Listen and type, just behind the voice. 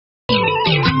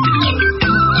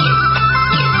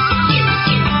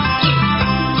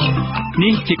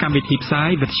ជាកម្មវិធីផ្សាយ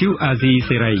វិទ្យុអាស៊ី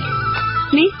សេរី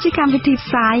នេះជាកម្មវិធីផ្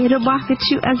សាយរបស់វិទ្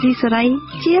យុអាស៊ីសេរី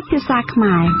ជាភាសាខ្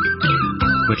មែរ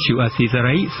វិទ្យុអាស៊ីសេ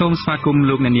រីសូមស្វាគមន៍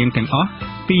លោកអ្នកនាងទាំងអស់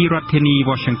ពីរដ្ឋធានី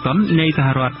Washington នៃសហ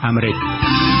រដ្ឋអាមេរិក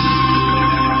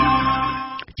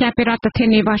ចាប់ពីរដ្ឋធា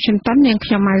នី Washington នាងខ្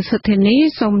ញុំម៉ៅសុធានី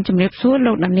សូមជម្រាបសួរ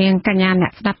លោកអ្នកនាងកញ្ញាអ្ន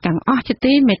កស្ដាប់ទាំងអស់ជា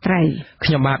ទីមេត្រីខ្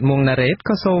ញុំបាទមុងណារ៉េត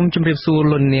ក៏សូមជម្រាបសួរ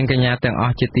លោកនាងកញ្ញាទាំងអ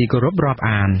ស់ជាទីគោរពរាប់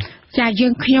អានចាយើ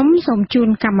ងខ្ញុំសូមជូន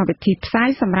កម្មវិធីផ្សាយ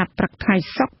សម្រាប់ព្រឹកថ្ងៃ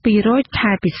សុក្រ200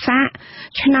ខែពិសាខ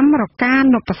ឆ្នាំរកា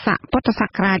នុបស័កពុទ្ធស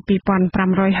ករាជ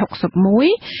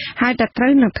2561ហើយដល់ត្រូ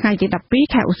វនៅថ្ងៃទី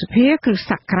12ខែឧសភាគ្រិស្ត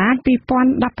សករាជ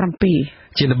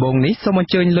2017ជាដំបូងនេះសូមអ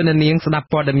ញ្ជើញលោកនាងស្ដាប់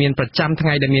ព័ត៌មានប្រចាំថ្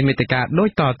ងៃដែលមានមេត្តាដូច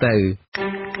តទៅ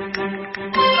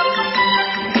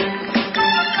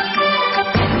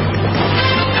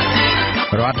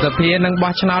រដ្ឋសភានឹង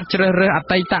បោះឆ្នោតជ្រើសរើសអ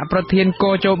តីតប្រធាន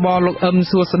កោជបលោកអឹម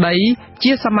សួស្ដី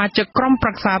ជាសមាជិកក្រុមប្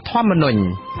រឹក្សាធម្មនុញ្ញ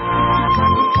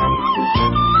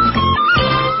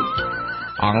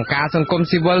អង្គការសង្គម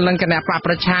ស៊ីវិលនិងគណៈបក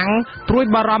ប្រឆាំងព្រួយ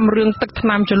បារម្ភរឿងទឹកថ្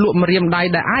នាំជ្រលក់ម្រាមដៃ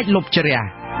ដែលអាចលុបជ្រះ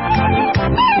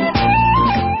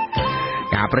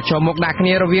ការប្រជុំមុខដាក់គ្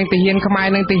នារវាងទាហានខ្មែរ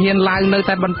និងទាហានឡាវនៅ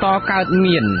តែបន្តកើត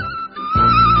មាន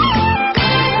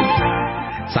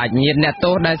សាច់ញាតិអ្នក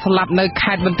ទោសដែលស្លាប់នៅ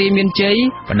ខេត្តបន្ទាយមានជ័យ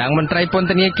បណ្ដឹងមន្ត្រីពន្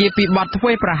ធនាគារពីបទធ្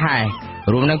វេសប្រហែស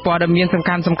រួមនឹងព័ត៌មានសំ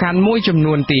ខាន់មួយចំ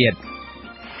នួនទៀត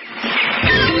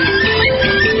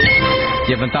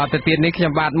ជាបន្តទៅទៀតនេះខ្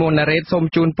ញុំបាទមុនណារ៉េតសូម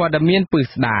ជូនព័ត៌មានពិ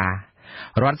ស្ដា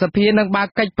រដ្ឋសភានឹងបើក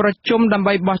កិច្ចប្រជុំដើម្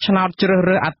បីបោះឆ្នោតជ្រើស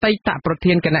រើសអតីតប្រ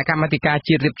ធានគណៈកម្មាធិការ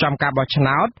ជាតិរៀបចំការបោះឆ្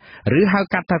នោតឬហៅ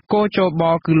កាត់ថាកោជប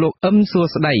គឺលោកអឹមសួ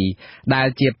ស្ដីដែល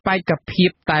ជាបេក្ខភាព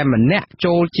តែម្នាក់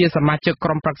ចូលជាសមាជិកក្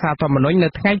រុមប្រឹក្សាធម្មនុញ្ញនៅ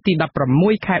ថ្ងៃទី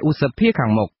16ខែឧសភាខា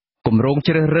ងមុខគម្រោង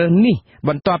ជ្រើសរើសនេះប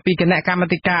ន្ទាប់ពីគណៈកម្មា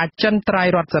ធិការអចិន្ត្រៃ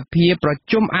យ៍រដ្ឋសភាប្រ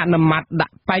ជុំអនុម័តដា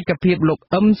ក់បេក្ខភាពលោក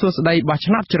អឹមសួស្ដីបោះ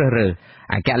ឆ្នោតជ្រើសរើស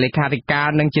អគ្គលេខាធិការ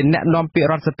និងជាអ្នកនាំពាក្យ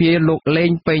រដ្ឋសភាលោកលេ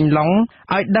ងពេញឡុង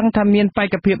ឲ្យដឹងថាមានបេ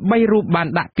ក្ខភាព3រូបបាន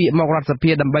ដាក់ពាក្យមករដ្ឋស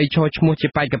ភាដើម្បីចូលឈ្មោះជា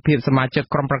បេក្ខភាពសមាជិក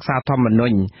ក្រុមប្រឹក្សាធម្មនុ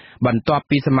ញ្ញបន្ទាប់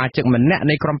ពីសមាជិកម្នាក់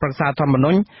នៃក្រុមប្រឹក្សាធម្ម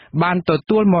នុញ្ញបានទ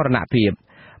ទួលមរណភាព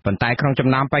ប៉ុន្តែក្នុងចំ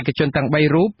ណោមបេក្ខជនទាំង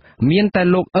3រូបមានតែ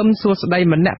លោកអឹមសួស្ដី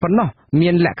ម្នាក់ប៉ុណ្ណោះមា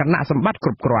នលក្ខណៈសម្បត្តិគ្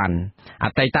រប់គ្រាន់អ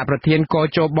តីតប្រធានកោ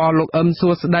ជបលោកអឹមសួ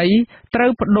ស្ដីត្រូ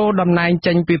វបដូរតំណែង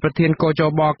ចេញពីប្រធានកោជ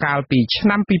បកាលពីឆ្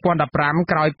នាំ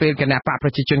2015ក្រោយពេលគណៈបកប្រ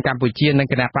ជាជនកម្ពុជានិង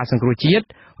គណៈបកសង្គ្រោះជាតិ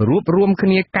រួបរวมគ្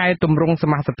នាកែតម្រង់ស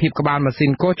មាជិកភាពក្បាលម៉ាស៊ី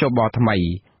នកោជបថ្មី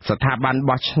ស្ថាប័ន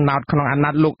បោះឆ្នោតក្នុងអាណ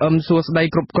ត្តិលោកអឹមសួស្ដី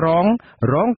គ្រប់គ្រង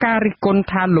រងការរិះគន់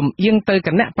ថាលំអៀងទៅគ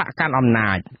ណៈបកកាន់អំ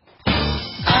ណាច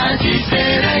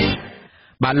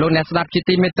បាទលោកអ្នកស្ដាប់ជា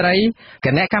ទីមេត្រីគ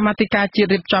ណៈកម្មាធិការជាតិ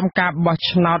រៀបចំការបោះ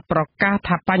ឆ្នោតប្រកាស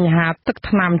ថាបញ្ហាទឹក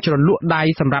ថ្នាំជ្រលក់ដៃ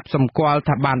សម្រាប់សម្គាល់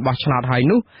ថាបានបោះឆ្នោតហើយ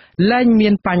នោះលែងមា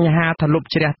នបញ្ហាថលុប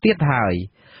ជ្រះទៀតហើយ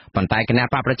ប៉ុន្តែគណៈ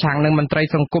បកប្រឆាំងនិងមន្ត្រី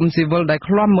សង្គមស៊ីវិលដែល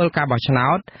ឃ្លាំមើលការបោះឆ្នោ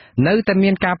តនៅតែមា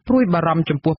នការព្រួយបារម្ភ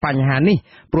ចំពោះបញ្ហានេះ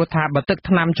ព្រោះថាបើទឹក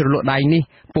ថ្នាំជ្រលក់ដៃនេះ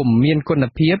ពុំមានគុណ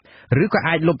ភាពឬក៏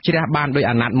អាចលុបជ្រះបានដោយ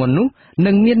អាណត្តិមុននោះ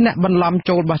នឹងមានអ្នកបន្លំ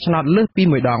ចូលបោះឆ្នោតលើសពី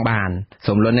មួយដងបាន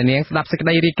សូមលោកអ្នកនាងស្ដាប់សេចក្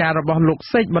តីរាយការណ៍របស់លោក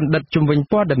សេកបណ្ឌិតជំវិញ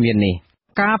ព័ត៌មាននេះ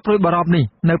ការព្រួយបារម្ភនេះ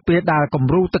នៅពេលដែលគំ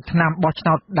រូទឹកថ្នាំបោះឆ្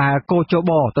នោតដែលកោជ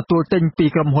បទទួលទិញពី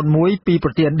ក្រុមហ៊ុនមួយពីប្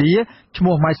រទេសឥណ្ឌាឈ្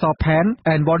មោះ Pan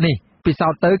and Bonnie ពិសោ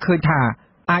ធន៍ទៅឃើញថា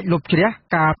អាចលុបជ្រះ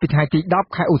កាលពីថ្ងៃទី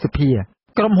10ខែឧសភា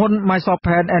ក្រុមហ៊ុន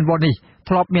Pan and Bonnie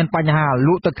ធ្លាប់មានបញ្ហាល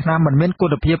ក់ទឹកថ្នាំមិនមានគុ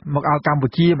ណភាពមកឲ្យកម្ពុ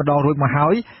ជាម្ដងរួចមកហើ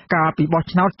យកាលពីបោះ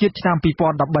ឆ្នោតជាតិឆ្នាំ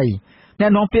2013អ្ន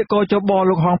កនាំពាក្យកោជប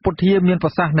លោកហងពុធាមានប្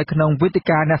រសាសន៍នៅក្នុងវេទិ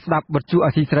កាអ្នកស្ដាប់វិទ្យុ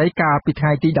អាស៊ីសេរីកាលពីថ្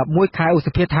ងៃទី11ខែឧស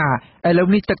ភាថាឥឡូវ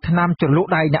នេះទឹកថ្នាំជ្រលក់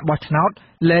ដៃអ្នកបោះឆ្នោត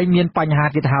លែងមានបញ្ហា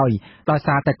ទៀតហើយដោយ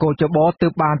សារតែកោជបទើ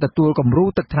បបានទទួលគំរូ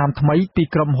ទឹកថ្នាំថ្មីពី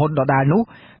ក្រុមហ៊ុនដដែលនោះ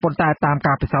ប៉ុន្តែតាម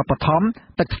ការពិសោធន៍បឋម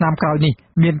ទឹកថ្នាំក្រោយនេះ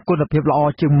មានគុណភាពល្អ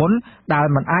ជាងមុនដែល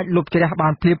មិនអាចលុបជ្រះបា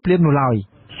នភ្លាមៗនោះឡើយ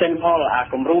Simple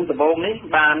គំរូដំបូងនេះ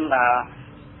បាន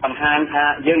បង្ហាញថា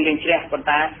យើងជ្រះប៉ុន្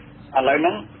តែឥឡូវហ្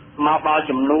នឹងមកដល់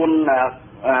ចំនួន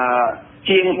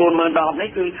ជាង 40,000 ដងនេះ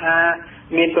គឺថា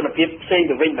មានគុណភាពផ្សេង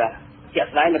ទៅវិញបាទជាក់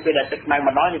ស្ដែងនៅពេលដែលទឹកខ្មៅម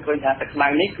កដល់យើងឃើញថាទឹកខ្មៅ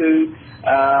នេះគឺ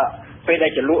ពេលដែ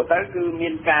លជ្រលក់ទៅគឺមា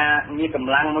នក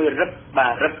ម្លាំងមួយរឹបបា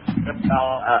ទរឹបដ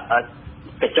ល់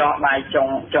កញ្ចក់ដៃ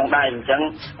ចុងដៃអញ្ចឹង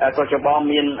ក៏ច្បង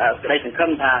មានក្តីសង្ឃឹម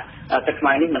ថាទឹកខ្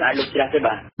មៅនេះមិនអាចលុបជ្រះទេ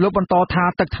បាទលោកបន្តថា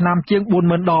ទឹកថ្នាំជាង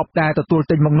 40,000 ដបដែលទទួល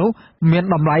ទិញមកនោះមាន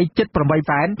តម្លៃជិត$8,000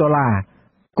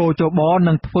កោជប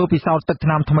នឹងធ្វើពិសោធន៍ទឹកថ្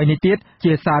នាំថ្មីនេះទៀត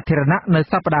ជាសាធារណៈនៅ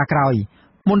សប្តាហ៍ក្រោយ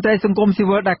មន្ត្រីសង្គមស៊ី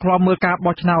វិលដែលឃ្លាំមើលការ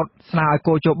បោះឆ្នោតស្នើឲ្យ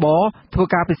កោជបធ្វើ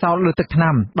ការពិសោធន៍លើទឹកថ្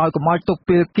នាំដោយកុំឲ្យទុក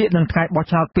ពេលគៀកនឹងថ្ងៃបោះ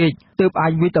ឆ្នោតពេកទើបអា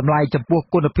ចវិនិច្ឆ័យតម្លៃចំពោះ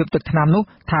គុណភាពទឹកថ្នាំនោះ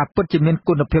ថាពិតជាមាន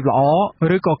គុណភាពល្អ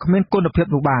ឬក៏គ្មានគុណភាព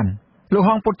នោះបាន លោកហ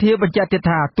ងពុធាបញ្ជាក់ទៀត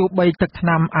ថាទោះបីទឹកថ្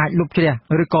នាំអាចលុបជ្រះ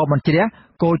ឬក៏មិនជ្រះ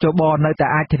គោចបនៅតែ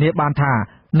អាចធានាបានថា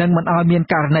នឹងមិនឲ្យមាន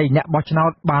ករណីអ្នកបោះឆ្នោ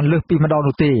តបានលើសពីម្ដង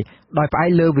នោះទេដោយផ្អែក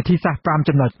លើវិធីសាស្ត្រ5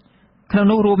ចំណុចក្នុង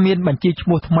នោះរួមមានបញ្ជីឈ្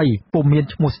មោះថ្មីពុំមាន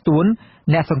ឈ្មោះស្ទួន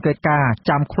អ្នកសង្កេតការ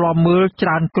ចាំឃ្លាំមើលច្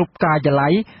រើនគ្រប់ការិយាល័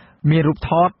យមានរូប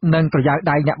ថតនិងក្រយៅ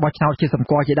ដៃអ្នកបោះឆ្នោតជាសម្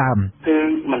គាល់ជាដើមគឺ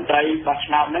មន្ត្រីបោះ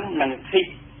ឆ្នោតនឹងនឹងធីក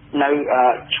នៅ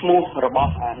ឈ្មោះរប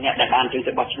ស់អ្នកដែលបានចូល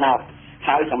ទៅបោះឆ្នោត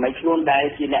ហើយសម្រាប់ខ្លួនដែល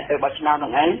ជាអ្នកទៅបោះឆ្នោតនឹ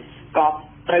ងឯងក៏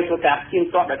ត្រូវធ្វើការទៀង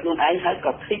ទាត់ដោយខ្លួនឯងហើយ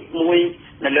ក៏ធីកមួយ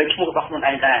នៅលើឈ្មោះរបស់ខ្លួន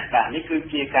ឯងដែរបាទនេះគឺ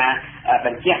ជាការប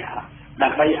ញ្ជាក់ដើ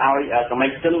ម្បីឲ្យសមា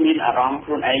ជិកជនមានអារម្មណ៍ខ្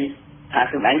លួនឯងថា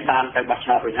ខ្លួនឯងបានទៅបោះឆ្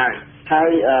នោតរួចហើយ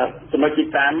ចំណុចទី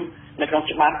5នៅក្នុង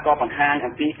ច្បាប់ក៏បង្ហាញ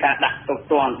អំពីការដាក់ទោស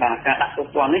ទណ្ឌបាទការដាក់ទោស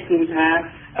ទណ្ឌនេះគឺថា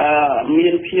មា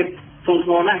នភាពធ្ងន់ធ្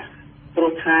ងរណាស់ព្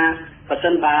រោះថាបើ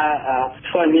សិនបើ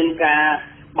ធ្វើមានការ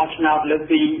បោះឆ្នោតលើក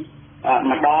ពី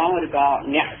ម្ដងឬក៏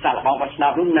អ្នកសាកល្បងបោះឆ្នោ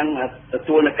តនោះនឹងទ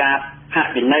ទួលនឹងការផាក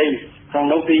ពិន័យក្នុង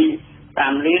នោះពី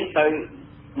5លានទៅ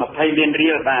20លានរៀ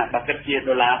លបាទបើគិតជា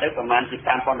ដុល្លារទៅប្រហែលជា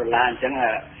$5,000អញ្ចឹង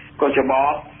កោចប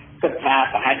គិតថា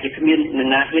ប្រហែលជាគ្មាននរ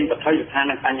ណាហ៊ានប្រថុយប្រថាន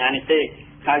នឹងបញ្ហានេះទេ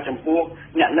ហើយចំពោះ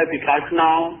អ្នកនៅពីក្រោយខ្ន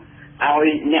ងឲ្យ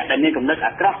អ្នកដែលមានគំនិត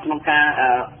អាក្រក់ក្នុងការ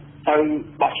ទៅ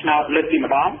បោះឆ្នោតលើកពី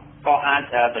ម្ដងក៏អាច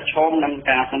ប្រឈមនឹង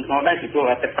ការសន្ទនាដែរពីព្រោះ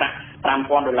ទឹកប្រាក់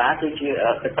$5,000គឺជា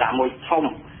ទឹកប្រាក់មួយធំ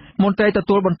មន្ត្រីទ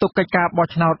ទួលបន្ទុកកិច្ចការបោះ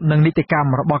ឆ្នោតនិងនីតិកម្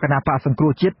មរបស់គណៈបក្សសង្គ្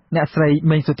រោះជាតិអ្នកស្រី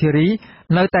មេងសុធារី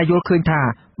នៅតែយល់ឃើញថា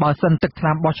បើសិនទឹកថ្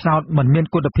នាំបោះឆ្នោតមិនមាន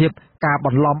គុណភាពការប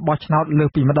ន្លំបោះឆ្នោតលើស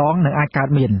ពីម្ដងនឹងអាចកើត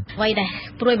មានអ្វីដែល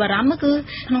ព្រួយបារម្ភគឺ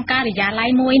ក្នុងការិយាល័យ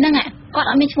មួយហ្នឹងគាត់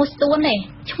អត់មានឈ្មោះស្ទួនទេ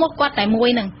ឈ្មោះគាត់តែមួយ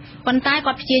ហ្នឹងប៉ុន្តែ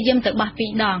គាត់ព្យាយាមទៅបោះ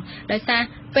2ដងដោយសារ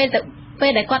ពេល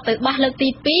ដែលគាត់ទៅបោះលើកទី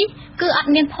2គឺអត់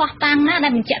មានភ័ស្តុតាងណាដែ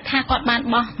លបញ្ជាក់ថាគាត់បាន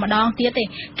បោះម្ដងទៀតទេ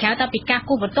ក្រៅតែពីការ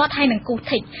គូសបន្ទាត់ហើយនឹងគូស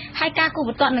ធីកហើយការគូស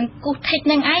បន្ទាត់នឹងគូសធីក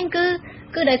នឹងឯងគឺ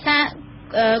ដោយសារ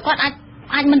គាត់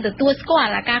អាចមិនទទួលស្គាល់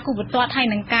ការគូសបន្ទាត់ហើយ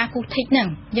នឹងការគូសធីកហ្នឹង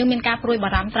យើងមានការព្រួយបា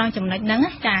រម្ភត្រង់ចំណុចហ្នឹង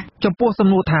ចាចំពោះសំ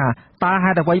ណួរថាតើ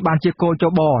ហេតុអ្វីបានជាគោច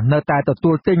បនៅតែទ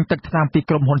ទួលទិញទឹកថ្នាំពី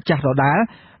ក្រុមហ៊ុនចាស់ដដែល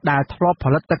ដែលធ្លាប់ផ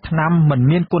លិតទឹកថ្នាំមិន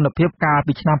មានគុណភាពកាល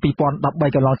ពីឆ្នាំ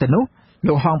2013កន្លងទៅនោះ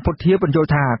លោកហងពុធាបញ្យល់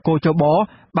ថាគោចប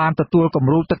បានទទួលគំ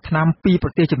រូទឹកថ្នាំពីប្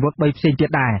រទេសចំនួន3ផ្សេងទៀត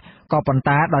ដែរក៏ប៉ុន្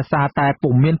តែដោយសារតែ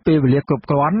ពុំមានពេលវេលាគ្រប់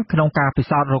គ្រាន់ក្នុងការពិ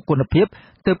សោធន៍រកគុណភាព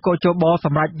ទើបគោចបស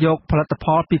ម្រេចយកផលិតផ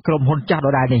លពីក្រុមហ៊ុនចាស់ដ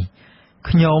ដែលនេះ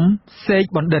ខ្ញុំសេក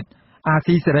បណ្ឌិតអា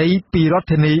ស៊ីសេរីពីរដ្ឋ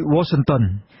ធានី Washington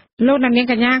លោកនាង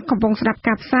កញ្ញាកំពុងស្ដាប់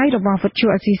ការផ្សាយរបស់វិទ្យុ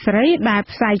អាស៊ីសេរីដែល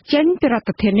ផ្សាយចេញពីរដ្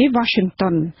ឋធានី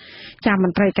Washington ចាម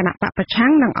ន្ត្រីគណៈបកប្រឆាំ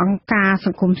ងនិងអង្គការស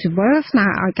ង្គមស៊ីវិលស្នើ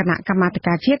ឲ្យគណៈកម្មាធិ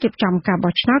ការជាតិរៀបចំការ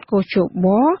បោះឆ្នោតកោជប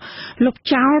លុប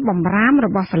ចោលបំរាមរ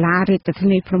បស់សាលារាជធា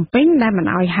នីភ្នំពេញដែលមិន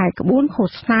ឲ្យហែកក្បួនឃោ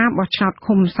សនាបោះឆ្នោត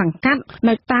ឃុំសង្កាត់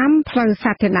នៅតាមផ្លូវ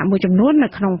សាធារណៈមួយចំនួននៅ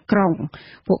ក្នុងក្រុង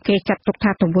ពួកគេចាត់ទុក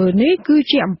ថាទង្វើនេះគឺ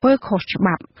ជាអំពើខុសច្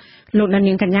បាប់លោកនា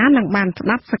ងកញ្ញានឹងបានស្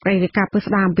ដាប់សេចក្តីរាយការណ៍ពី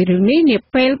ស្ដាមពីរឿងនេះនា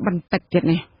ពេលបន្តិចទៀត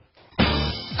នេះ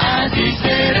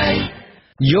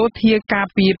យោធាការ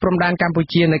ពារព្រំដែនកម្ពុ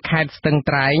ជានៅខេត្តស្ទឹង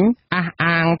ត្រែងអះ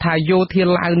អាងថាយោធា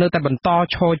ឡាវនៅតែបន្ត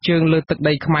ឈរជើងលើទឹក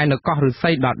ដីខ្មែរនៅកោះឫស្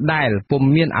សីដដែលពុំ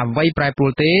មានអ្វីប្រែប្រួ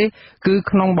លទេគឺ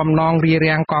ក្នុងបំណងរា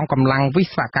រាំងកងកម្លាំងវិ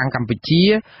ស្វកម្មកម្ពុជា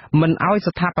មិនឲ្យ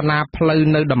ស្ថាបនាផ្លូវ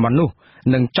នៅតំបន់នោះ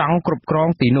និងចង់គ្រប់គ្រង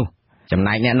ទីនោះចំ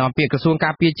ណែកអ្នកនាំពាក្យក្រសួង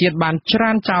ការពារជាតិបានច្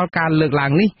រានចោលការលើកឡើ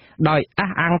ងនេះដោយ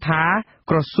អះអាងថា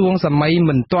ក្រសួងសម័យ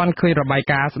មិនទាន់ឃើញរបាយ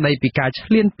ការណ៍ស្ដីពីការឈ្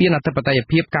លានពានអធិបតេយ្យ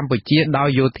ភាពកម្ពុជាដោយ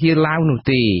យោធាឡាវនោះ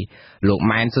ទេលោក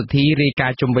ម៉ែនសុធីរាយកា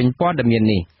រណ៍ជុំវិញព័ត៌មាន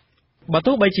នេះបើ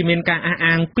ទោះបីជាមានការអះ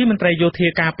អាងពីមន្ត្រីយោធា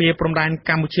ការពារព្រំដែន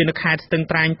កម្ពុជានៅខេត្តស្ទឹង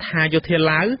ត្រែងថាយោធា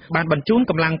ឡាវបានបញ្ជូន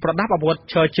កម្លាំងប្រដាប់អាវុធ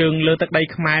ឈរជើងលើទឹកដី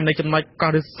ខ្មែរនៅចំណុច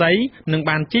កោះឫស្សីនិង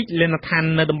បានជីកលេនដ្ឋាន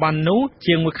នៅតំបន់នោះ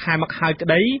ជាង1ខែមកហើយក្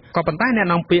តីក៏ប៉ុន្តែអ្នក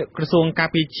នាំពាក្យក្រសួងការ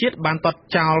ពារជាតិបានទាត់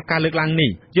ចោលការលើកឡើង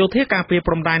នេះយោធាការពារ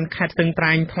ព្រំដែនខេត្តស្ទឹងត្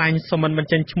រែងថ្លែងសុំមិនបញ្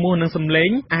ចេញឈ្មោះនិងសម្លេង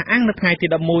អះអាងនៅថ្ងៃទី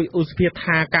11ឧសភា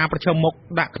ថាការប្រជុំមុខ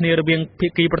ដាក់គ្នារវាងភា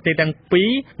គីប្រទេសទាំងពីរ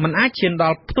មិនអាចឈានដ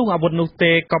ល់ផ្ទុះអាវុធនោះ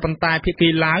ទេក៏ប៉ុន្តែភាគី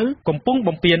ឡាវកំពុង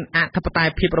បំពានអធិបតេយ្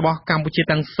យភាពរបស់កម្ពុជា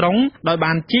ទាំងស្រុងដោយ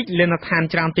បានជីកលេនដ្ឋាន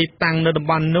ច្រើនទីតាំងនៅតំ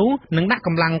បន់នោះនិងដាក់ក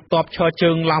ម្លាំងទ័ពឈរជើ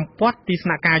ងឡោមព័ទ្ធទីស្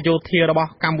នាក់ការយោធារបស់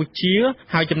កម្ពុជា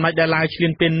ហើយចំណុចដែលឡាវឈ្លា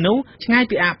នពាននោះឆ្ងាយ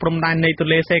ពីអព្រំដែននៃទ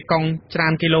ន្លេសេកុងច្រើ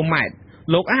នគីឡូម៉ែត្រ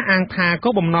លោកអះអាងថាគោ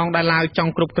លបំណងដែលឡាវច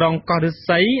ង់គ្រប់គ្រងកោះឫស្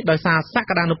សីដោយសារស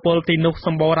ក្តានុពលទីនោះស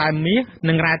ម្បូររ៉ែមាស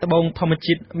និងរ៉ែត្បូងធម្ម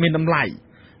ជាតិមានតម្លៃ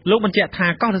លោកបញ្ជាក់ថា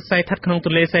កោះរិស័យស្ថិតក្នុងទ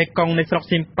ន្លេសេកុងនៃស្រុក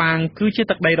សៀមប៉ាងគឺជា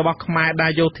ទឹកដីរបស់ខ្មែរដែ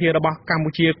លយោធារបស់កម្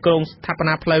ពុជាគ្រងស្ថាប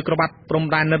នាផ្លូវក្រវ៉ាត់ព្រំ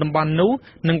ដែននៅតំបន់នោះ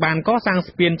និងបានកសាង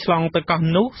ស្ពានឆ្លងទៅកោះ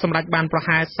នោះសម្រាប់បានប្រ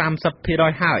ហែល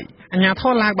 30% ហើយអាជ្ញាធ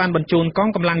រឡាវបានបញ្ជូនកង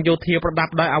កម្លាំងយោធាប្រដា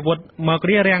ប់ដោយអាវុធមក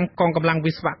រារាំងកងកម្លាំង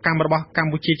វិស្វកម្មរបស់ក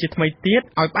ម្ពុជាជាថ្មីទៀត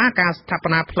ឲ្យផ្អាកការស្ថាប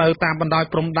នាផ្លូវតាមបណ្ដោយ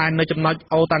ព្រំដែននៅចំណុច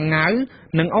អូតាងាវ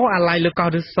និងអូអាឡៃលើកោះ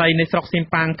រិស័យនៃស្រុកសៀម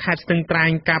ប៉ាងខេត្តស្ទឹងត្រែ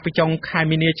ងកាលពីចុងខែ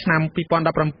មីនាឆ្នាំ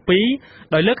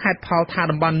 2017 ដោយលើកហេតុផលថា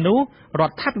តំបន់នោះរ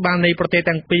ដ្ឋាភិបាលនៃប្រទេស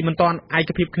ទាំងពីរមិនទាន់ឯ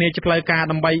កភាពគ្នាជាផ្លូវការ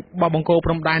ដើម្បីបោះបង្គោល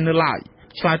ព្រំដែននៅឡើយ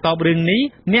ឆ្លើយតបរឿងនេះ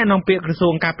អ្នកនាំពាក្យក្រសួ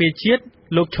ងការពារជាតិ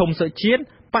លោកឈុំសុជាតិ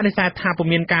បដិសេធថាពុំ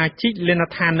មានការជីកលេន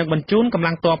ដ្ឋាននិងបញ្ជូនកម្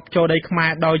លាំងទ័ពចូលដីខ្មែរ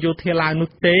ដោយយោធាឡាវនោះ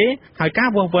ទេហើយការ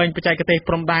វាស់វែងបច្ចេកទេស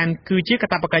ព្រំដែនគឺជាកា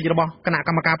តព្វកិច្ចរបស់គណៈក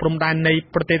ម្មការព្រំដែននៃ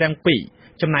ប្រទេសទាំងពីរ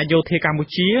ចំណែកយោធាកម្ពុ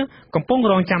ជាកំពុង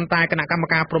រងចាំតែគណៈកម្ម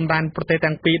ការព្រំដែនប្រទេស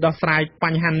ទាំងពីរដោះស្រាយប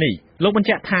ញ្ហានេះលោកបញ្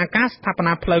ជាក់ថាការស្ថាប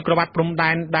នាផ្លូវក្រវ៉ាត់ព្រំ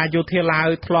ដែនដែលយោធាឡាវ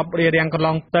ធ្លាប់រារាំងកន្ល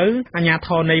ងទៅអាជ្ញាធ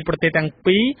រនៃប្រទេសទាំង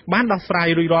ពីរបានដោះស្រាយ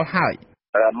រួចរាល់ហើយ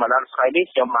មកដល់ថ្ងៃនេះ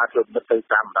ខ្ញុំបានជួបមិត្តទៅ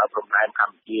តាមដល់ព្រំដែនក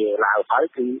ម្ពុជាឡាវហើយ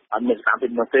គឺអត់មានសកម្មភា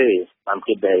ពនោះទេតាម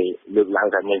គិតដែលលើកឡើង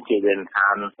ថាមានជាមាន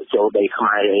ឋានចូលដីខ្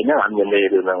មែរអីហ្នឹងអត់មានទេ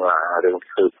រឿង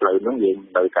ធ្វើផ្លូវហ្នឹងយើង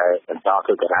នៅតែបន្តធ្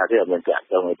វើការទេអត់មានចាក់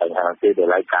ចងបញ្ហាទេដែល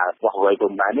ឲ្យការវាស់វែងព្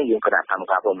រំដែននេះយើងគណៈកម្ម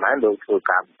ការព្រំដែនលោកធ្វើ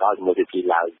ការបន្តជាមួយវិធី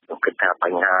ឡាវខ្ញុំគិតថាប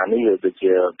ញ្ហានេះដូច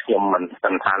ជាខ្ញុំមិនស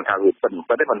ន្និដ្ឋានថាវាពិ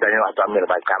តទេប៉ុន្តែខ្ញុំអត់មានរ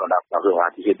បាយការណ៍មកដល់រឿងអា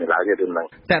ទិជាតិនៅឡើយទេរឿងហ្នឹង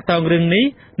តើតើរឿងនេះ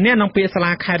អ្នកនាំពាក្យសា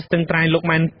លាខេត្តស្ទឹងត្រែងលោក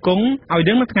ម៉ែនគង់ឲ្យ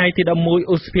ដឹងនៅថ្ងៃទី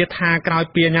11ឧសភាថាក្រោយ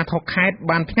ពីអាជ្ញាធរខេត្ត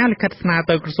បានផ្ញើលិខិតស្នើ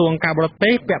ទៅក្រសួងការបរ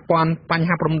ទេសពាក់ព័ន្ធបញ្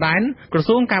ហាព្រំដែនក្រ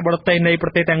សួងការបរទេសនៃប្រ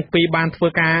ទេសទាំងពីរបានធ្វើ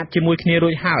ការជាមួយគ្នារួ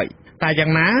ចហើយតែយ៉ា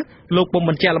ងណាលោកពុំ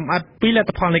បញ្ជាក់លម្អិតពីលទ្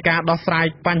ធផលនៃការដោះស្រាយ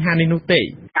បញ្ហានេះនោះទេ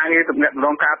ការងារទំនាក់ទំន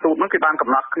ងការទូតនោះគេបានកំ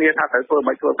ណត់គ្នាថាត្រូវធ្វើ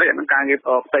មិនធ្វើទេអានឹងការងារ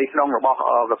ផ្ទៃក្នុងរបស់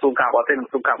ក្រសួងការបរទេសនិង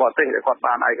ក្រសួងការបរទេសដែលគាត់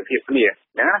បានឯកភាពគ្នាអ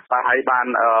ញ្ចឹងណាបាទហើយបាន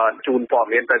ជូនព័ត៌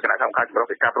មានទៅគណៈកម្មការចម្រុះ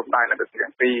កិច្ចការព្រំដែននៅប្រទេស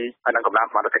ទាំងពីរហើយនឹងកម្លាំង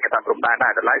សមត្ថកិច្ចការព្រំដែនដែ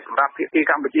រតែសម្រាប់ភាគី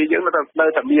កម្ពុជាយើងនៅ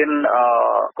តែមាន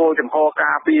គោលចំហ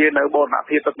ការពារនៅបូរណ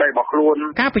ភាពទឹកដីរបស់ខ្លួន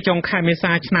កាលពីចុងខែមេ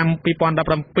សាឆ្នាំ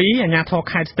 2017 អាជ្ញាធរ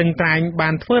ខេត្តស្ទឹងត្រែងបា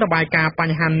នធ្វើរបាយការណ៍ប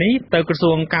ញ្ហានេះទៅក្រ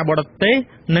សួងការបរទេស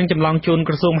និងចម្លងជូន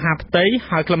ក្រសួងមហាផ្ទៃ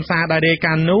ហើយខ្លឹមសារដែលរាយ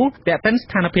ការណ៍នោះទាក់ទិនស្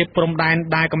ថានភាពព្រំដែន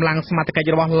ដែលកម្លាំងសមត្ថកិច្ច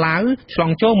របស់ឡាវឆ្ល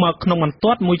ងចូលមកក្នុងបន្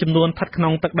ទាត់មួយចំនួនស្ថិតក្នុ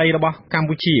ងទឹកដីរបស់កម្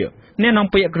ពុជាអ្នកនាំ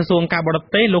ពាក្យក្រសួងការបរ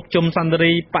ទេសលោកជុំសន្តិ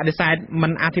រីបដិសេធមិ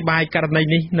នអធិប្បាយករណី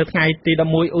នេះនៅថ្ងៃទី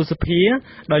11ឧសភា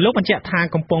ដោយលោកបញ្ជាក់ថា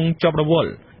កំពុងជាប់រវ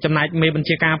ល់ចំណែកមេបញ្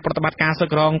ជាការប្រតិបត្តិការសឹ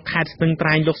ករងខេត្តស្ទឹងត្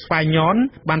រែងលោកស្វាយញ៉ន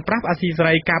បានប្រាប់អាស៊ីសេ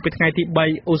រីកាលពីថ្ងៃទី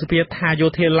3ឧសភាថាយោ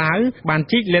ធាឡាវបាន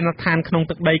ជីកលេនដ្ឋានក្នុង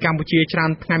ទឹកដីកម្ពុជាច្រើ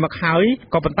នថ្ងៃមកហើយ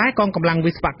ក៏ប៉ុន្តែកងកម្លាំង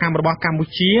វិស្វកម្មរបស់កម្ពុ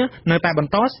ជានៅតែប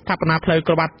ន្តស្ថាបនាផ្លូវ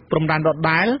ក្រវ៉ាត់ព្រំដែនដ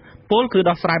ដែលពលគឺ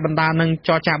ដោះស្រាយបណ្ដានិងច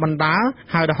រចាបណ្ដា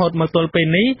ហើយរហូតមកទល់ពេល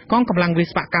នេះកងកម្លាំងវិ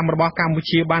ស្វកម្មរបស់កម្ពុ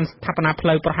ជាបានស្ថាបនាផ្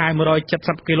លូវប្រហែល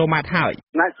170គីឡូម៉ែត្រហើយ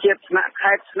ថ្នាក់ជាតិថ្នាក់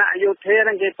ខេត្តថ្នាក់យោធាហ្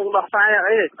នឹងគេពុំដោះស្រាយ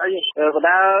អីប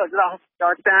ដាដោះច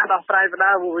រចាដោះស្រាយប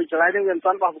ដាវិចល័យហ្នឹងវាមិន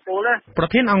ទាន់បោះបង្គោលទេប្រ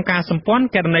ធានអង្គការសម្ព័ន្ធ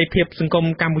ករណីភាពសង្គម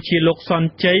កម្ពុជាលោកសុន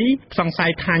ជ័យសង្ស័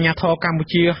យថាអាជ្ញាធរកម្ពុ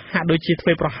ជាហាក់ដូចជាធ្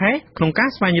វេសប្រហែសក្នុងការ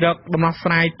ស្វែងរកដំណោះស្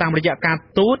រាយតាមរយៈការ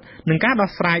ទូតនិងការដោះ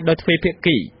ស្រាយដោយទ្វេភា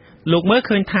គីលោកមើល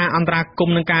ឃើញថាអន្តរាគម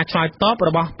ន៍នឹងការឆ្លើយតបរ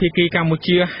បស់ភាគីកម្ពុ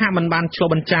ជាហាក់មិនបានឆ្លុះ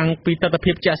បញ្ចាំងពីទស្សន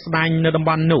វិជ្ជាជាក់ស្ដែងនៅតំ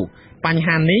បន់នោះបញ្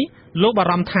ហានេះលោកបា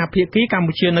រម្ភថាភាគីកម្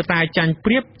ពុជានៅតែចាញ់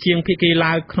ប្រៀបជាងភាគី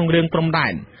ឡាវក្នុងរឿងព្រំដែ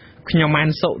នខ្ញុំម៉ែន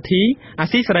សុធីអា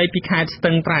ស៊ីសេរីពីខេត្តស្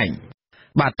ទឹងត្រែង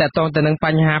បាទតើតើទៅនឹងប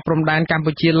ញ្ហាព្រំដែនកម្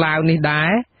ពុជាឡាវនេះដែ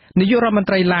រនាយករដ្ឋមន្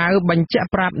ត្រីឡាវបញ្ជាក់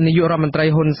ប្រាប់នាយករដ្ឋមន្ត្រី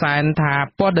ហ៊ុនសែនថា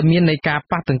ព័ត៌មាននៃការ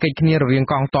ប៉ះទង្គិចគ្នារវាង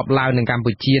កងទ័ពឡាវនិងកម្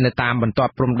ពុជានៅតាមបន្ទា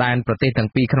ត់ព្រំដែនប្រទេសទាំង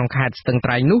ពីរក្នុងខេត្តស្ទឹងត្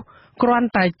រែងនោះគ្រាន់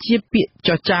តែជាពាក្យច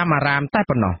ចាមអារាមតែ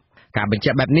ប៉ុណ្ណោះការបញ្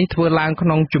ជាក់បែបនេះធ្វើឡើងក្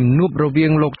នុងជំនួបរវា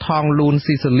ងលោកថងលូន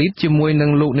ស៊ីសូលីតជាមួយនឹ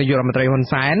ងលោកនាយករដ្ឋមន្ត្រីហ៊ុន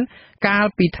សែនកាល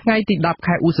ពីថ្ងៃទី10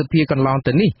ខែឧសភាកន្លង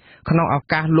ទៅនេះក្នុងឱ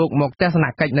កាសលោកមកទស្សន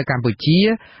កិច្ចនៅកម្ពុជា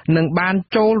និងបាន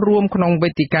ចូលរួមក្នុងវេ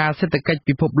ទិកាសេដ្ឋកិច្ច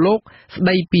ពិភពលោកស្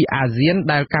ដីពីអាស៊ាន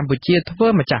ដែលកម្ពុជាធ្វើ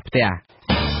ម្ចាស់ផ្ទះ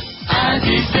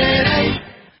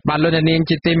បាទលោកនាង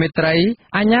ជាទីមេត្រី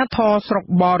អាជ្ញាធរស្រុក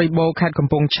បរិបូរខេត្តកំ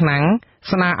ពង់ឆ្នាំង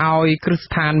ស្នើឲ្យគ្រឹះ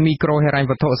ស្ថានមីក្រូហិរញ្ញ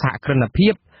វត្ថុសហគ្រិនភា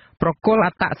ពប្រគល់អ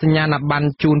ត្តសញ្ញាណប័ណ្ណ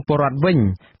ជូនពលរដ្ឋវិញ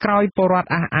ក្រោយពលរដ្ឋ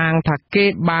អះអាងថាគេ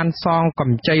បានសងក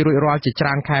ម្ចីរួចរាល់ជាច្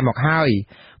រើនខែមកហើយ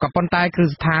ក៏ប៉ុន្តែគ្រឹះ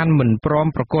ស្ថានមិនព្រម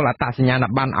ប្រគល់អត្តសញ្ញាណ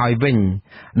ប័ណ្ណឲ្យវិញ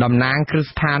តំណាងគ្រឹះ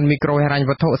ស្ថានមីក្រូហិរញ្ញ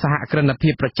វត្ថុសហគ្រិនភា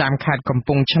ពប្រចាំខេត្តកំព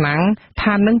ង់ឆ្នាំង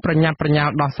ថានឹងប្រញាប់ប្រញា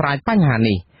ល់ដោះស្រាយបញ្ហា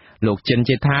នេះលោកចិន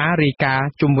ជេថារាយការណ៍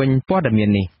ជុំវិញព័ត៌មាន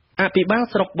នេះ អភិបាល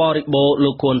ស្រុកបរិបូរ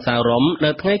លោកខួនសារម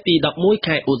នៅថ្ងៃទី11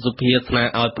ខែឧសភាស្នើ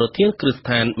ឲ្យប្រធានគ្រឹះស្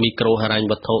ថានមីក្រូហិរញ្ញ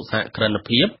វត្ថុសហគ្រិន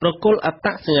ភាពប្រគល់អត្ត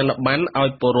សញ្ញាណប័ណ្ណឲ្យ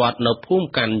ពលរដ្ឋនៅភូមិ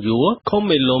កាន់យួរឃុំ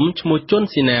មេលុំឈ្មោះជុន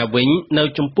ស៊ីណាវិញនៅ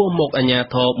ចំពោះមុខអាជ្ញា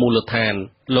ធរមូលដ្ឋាន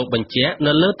លោកបញ្ជាក់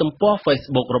នៅលើទំព័រ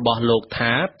Facebook របស់លោក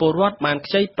ថាពលរដ្ឋបាន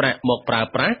ខ្ចីប្រាក់មកប្រើ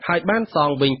ប្រាស់ហើយបានសង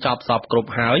វិញចប់សពគ្រប់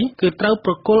ហើយគឺត្រូវ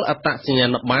ប្រគល់អត្តសញ្ញា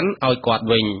ណប័ណ្ណឲ្យគាត់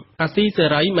វិញអាស៊ីសេ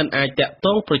រីមិនអាចតាក់ទ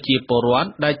ងប្រជាពលរដ្ឋ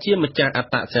ដែលជាម្ចាស់អ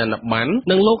ត្តសញ្ញាណប័ណ្ណ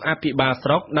និងលោកអភិបាលស្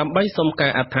រុកដើម្បីសុំកា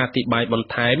រអត្ថាធិប្បាយបន្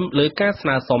ថែមលើការស្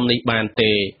នើសុំនេះបាន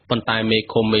ទេប៉ុន្តែមេ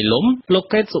ឃុំមេលុំលោក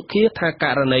កេតសុខាថាក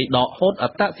រណីដកហូតអ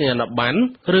ត្តសញ្ញាណប័ណ្ណ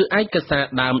ឬឯកសារ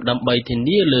ដើមដើម្បីធា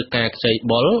នាលើការខ្ចី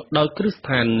បុលដោយគ្រឹះស្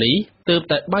ថាននេះទើប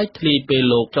តែបែកធ្លាយពេល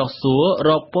លោកចោះសួររ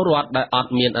កពលរដ្ឋដែលអ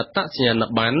ត់មានអត្តសញ្ញាណ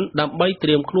ប័ណ្ណដើម្បីត្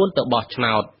រៀមខ្លួនទៅបោះឆ្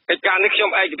នោតកិច្ចការនេះខ្ញុំ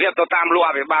ឯកភាពទៅតាមលោក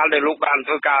អភិបាលដែលលោកបាន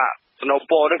ធ្វើការសំណូម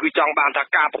ពរនេះគឺចង់បានថា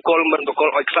ការបកគលមិនបកគល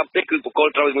ឲ្យក្លឹបទេគឺបកគល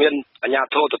ត្រូវមានអាជ្ញា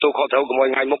ធរទទួលខុសត្រូវជាមួយ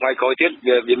ថ្ងៃមុខថ្ងៃក្រោយទៀត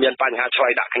វាមានបញ្ហាឆ្លៃ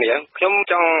ដាក់គ្នាខ្ញុំ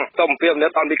ចង់សូមអំពាវនា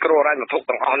វដល់មីក្រូហិរញ្ញវត្ថុ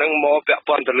ទាំងអស់ហ្នឹងមកពាក់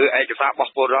ព័ន្ធទៅលើឯកសាររប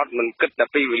ស់ពលរដ្ឋមិនគិតតែ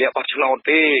ពីវេលាបោះឆ្នោត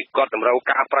ទេគាត់តម្រូវ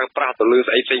ការប្រើប្រាស់ទៅលើ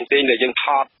ស្អីផ្សេងៗដែលយើងថ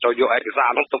តចូលយកឯកសារ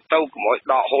ហ្នឹងទុកទៅកុំឲ្យ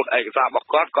ដកហូតឯកសាររបស់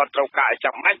គាត់ត្រូវការឲ្យ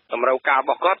ចាំបាច់តម្រូវការរប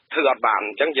ស់គាត់ធ្វើអត់បាន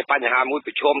អញ្ចឹងជាបញ្ហាមួយ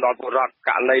ប្រឈមដល់ពលរដ្ឋក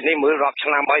រណីនេះមើលរាប់ឆ្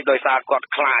នាំហើយដោយសារគាត់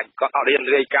ខ្លាចគាត់អត់ហ៊ាន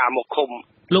រាយការណ៍មកឃុំ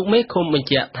លោកមេឃុំបញ្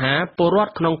ជាក់ថាពលរដ្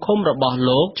ឋក្នុងឃុំរបស់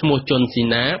លោកឈ្មោះជុនស៊ី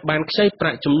ណាបានខ្ចីប្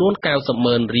រាក់ចំនួន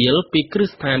 90,000 រៀលពីគ្រឹះ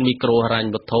ស្ថានមីក្រូហិរញ្ញ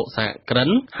វត្ថុសហគ្រិន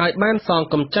ហើយបានសង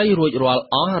កម្ចីរួចរាល់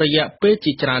អស់រយៈពេល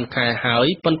ជាច្រើនខែហើយ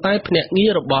ប៉ុន្តែភ្នាក់ងា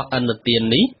ររបស់ឥណទាន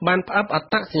នេះបានផ្អាប់អត្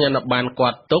តសញ្ញាណប័ណ្ណគា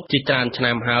ត់ទុកជាច្រើនឆ្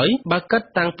នាំហើយបើគិត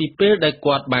តាំងពីពេលដែល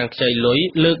គាត់បានខ្ចីលុយ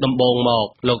លើកដំបូងមក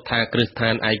លោកថាគ្រឹះស្ថា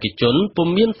នឯកជនពុំ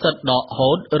មានសិទ្ធិដក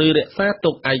ហូតឬរក្សា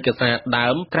ទុកឯកសារដើ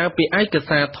មក្រៅពីឯក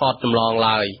សារថតចម្លង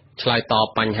ឡើយឆ្លើយតប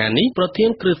បញ្ហានេះប្រធាន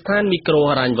គ្រឹះស្ថានមីក្រូ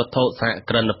ហិរញ្ញវត្ថុសហ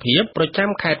គ្រិនភាពប្រចាំ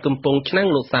ខេត្តកំពង់ឆ្នាំង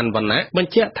លោកសាន់វណ្ណៈប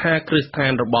ញ្ជាក់ថាគ្រឹះស្ថា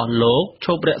នរបស់លោកឈ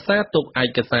ប់រក្សាទុកឯ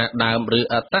កសារដើមឬ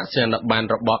អត្តសញ្ញាណប័ណ្ណ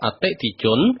របស់អតិថិជ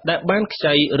នដែលបានខ្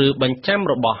ចីឬបញ្ចាំ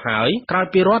របស់ហើយក្រោយ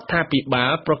ពីរដ្ឋាភិបា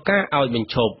លប្រកាសឲ្យប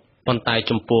ញ្ឈប់ប៉ុន្តែ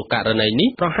ចំពោះករណីនេះ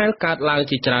ប្រហែលកើតឡើង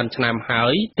ជាច្រើនឆ្នាំហើ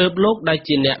យទើបលោកដែល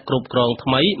ជាអ្នកគ្រប់គ្រងថ្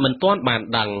មីមិនទាន់បាន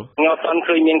ដឹងខ្ញុំអត់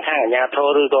ឃើញមានខាងអាជ្ញាធ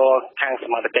រឬក៏ខាងស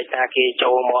មត្ថកិច្ចថាគេ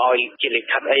ចូលមកឲ្យជាលិ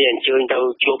ខិតអីអញ្ជើញទៅ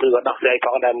ជួបឬក៏ដោះស្រាយផ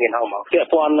ងដែលមានហ្នឹងមកពាក់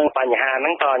ព័ន្ធនឹងបញ្ហាហ្នឹ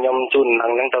ងតើខ្ញុំជូន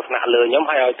ហ្នឹងទៅថ្នាក់លើខ្ញុំ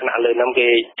ហើយឲ្យថ្នាក់លើហ្នឹងគេ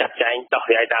ចាត់ចែងដោះ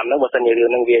ស្រាយតាមហ្នឹងបើសិនជារឿង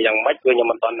ហ្នឹងវាយ៉ាងម៉េចគឺខ្ញុំ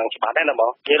មិនទាន់នឹងច្បាស់ដែរណាបង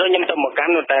និយាយទៅខ្ញុំទៅមកកា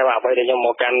ន់តែអ្វីដែលខ្ញុំម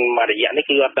កកាន់មួយរយៈនេះ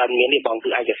គឺអត់បានមាននេះបងគឺ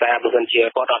ឯកសារបើសិនជា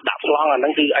គាត់អត់ដាក់ប្លង់អាហ្នឹ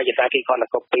ងគឺឯកសារគេគាត់តែ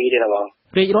copy ទេណាបង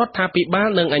រាជរដ្ឋាភិបាល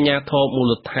និងអាជ្ញាធរមូ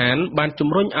លដ្ឋានបានជំ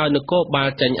រុញឲ្យនគរបាល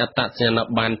ចេញអត្តសញ្ញាណ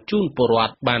ប័ណ្ណជូនពលរ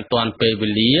ដ្ឋបានទាន់ពេលវេ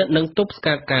លានិងទប់ស្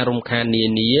កាត់ការរំខាននា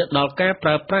នាដល់ការប្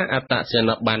រើប្រាស់អត្តសញ្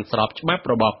ញាណប័ណ្ណស្របច្បាប់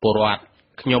របស់ពលរដ្ឋ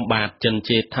ខ្ញុំបាទចិន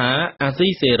ជេថាអាស៊ី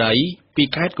សេរីពី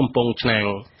ខេត្តកំពង់ឆ្នាំង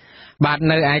បាទ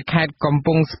នៅឯខេត្តកំព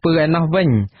ង់ស្ពឺឯណោះវិញ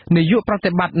នាយកប្រ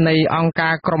តិបត្តិនៃអង្គកា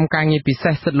រក្រមការងារពិ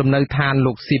សេសសិទ្ធិលំនៅឋាន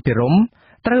លោកស៊ីភិរម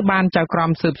ត្រូវបានចៅក្រម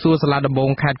ស៊ើបសួរសាលាដំបង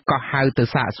ខេត្តកោះហៅទៅ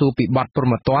សាកសួរពីបទព្រ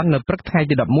ហ្មទណ្ឌនៅព្រឹកថ្ងៃ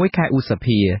ទី11ខែឧស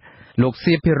ភាលោក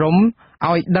សៀភិរម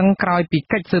ឲ្យដឹងក្រោយពី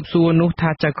កិច្ចស៊ើបសួរនោះថា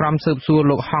ចៅក្រមស៊ើបសួរ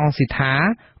លោកហងស៊ីថា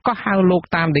ក៏ហៅលោក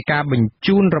តាមដីកាបញ្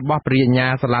ជូនរបស់ព្រះញ្ញា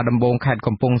សាលាដំបងខេត្ត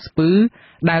កំពង់ស្ពឺ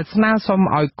ដែលស្នើសុំ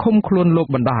ឲ្យឃុំខ្លួនលោក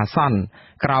បណ្ដោះអាសន្ន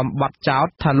ក្រោមបទចោទ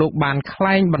ថាលោកបានក្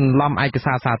លែងបន្លំឯក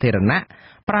សារសាធារណៈ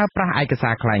ប្រើប្រាស់ឯកសា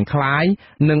រคล้ายៗ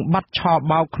និងបាត់ឆោ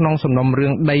បោកក្នុងសំណុំរឿ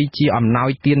ងដីជាអំណោយ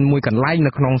ទានមួយកន្លែង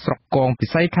នៅក្នុងស្រុកកងពិ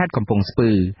សីខេត្តកំពង់ស្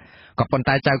ពឺក៏ប៉ុន្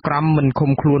តែចៅក្រមមិន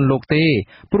ឃុំខ្លួនលោកទេ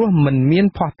ព្រោះមិនមាន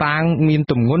ភស្តុតាងមាន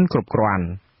ទម្ងន់គ្រប់គ្រាន់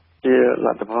ជាល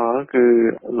ទ្ធផលគឺ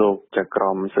លោកចៅក្រ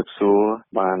មស៊ើបសួរ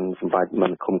បានសម្រេចមិ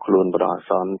នឃុំខ្លួនបណ្ដោះអា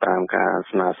សន្នតាមការ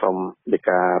ស្នើសុំដី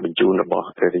កាបញ្ជូនរបស់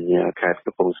ព្រះរាជាខេត្ត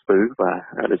កំពង់ស្ពឺបាទ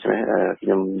ដូច្នេះខ្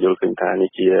ញុំយល់ឃើញថានេះ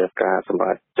ជាការសម្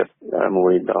រេចចិត្តមួ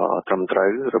យដ៏ត្រឹមត្រូ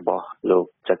វរបស់លោក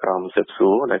ចៅក្រមស៊ើបសួ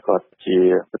រដែលគាត់ជា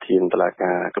ប្រធានតុលា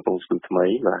ការកំពង់ស្ពឺថ្មី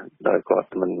បាទដោយគាត់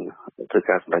មិនធ្វើ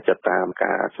ការសម្រេចចិត្តតាម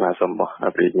ការស្នើសុំរបស់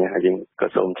ព្រះរាជាយើងក៏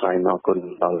សូមថ្លែងអរគុណ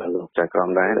ដល់លោកចៅក្រម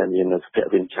ដែរដែលមានសុភ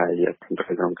វិនិច្ឆ័យ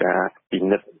ក្នុងការពិ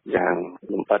និត្យយ៉ាង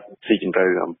លម្អិតស៊ីជម្រៅ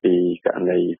អំពីករ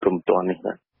ណីព្រហ្មទណ្ឌនេះ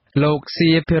បាទលោកសៀ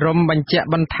ភិរមបញ្ជាក់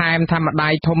បន្ថែមថាម្ដា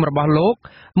យធំរបស់លោក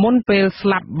មុនពេលស្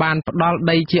លាប់បានផ្ដល់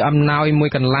ដីជាអំណោយមួយ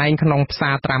កន្លែងក្នុងផ្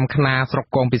សារត្រាំខ្នាស្រុក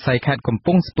កងពិសីខេត្តកំព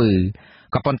ង់ស្ពឺ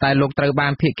ក៏ប៉ុន្តែលោកត្រូវបា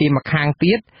នភាគីម្ខាង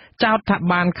ទៀតចោទថា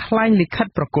បានក្លែងលិខិត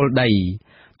ប្រគល់ដី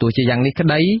ទោះជាយ៉ាងនេះក្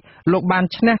តីលោកបាន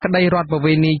ឈ្នះក្តីរដ្ឋប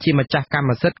វេនីជាម្ចាស់កម្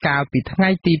មសិទ្ធិកាលពីថ្ងៃ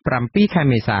ទី7ខែ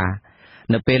មេសា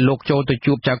នៅពេលលោកចូលទៅ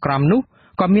ជួបចៅក្រមនោះ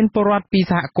ក៏មានពលរដ្ឋពី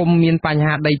សហគមន៍មានបញ្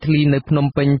ហាដីធ្លីនៅភ្នំ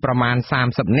ពេញប្រមាណ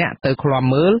30នាក់ទៅឃ្លាំ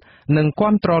មើលនិង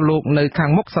គាំទ្រលោកនៅខាង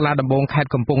មុខសាលាដំបងខេត្ត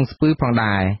កំពង់ស្ពឺផង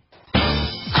ដែរ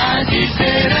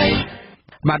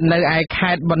បាទនៅឯ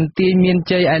ខេត្តបន្ទាយមាន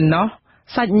ជ័យឯណោះ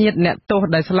សាច់ញាតិអ្នកទោស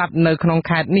ដែលស្លាប់នៅក្នុង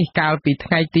ខេត្តនេះកាលពី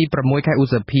ថ្ងៃទី6ខែឧ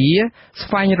សភា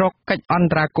ស្វែងរកកិច្ចអន្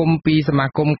តរាគមន៍ពីសមា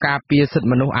គមការពារសិទ្ធិ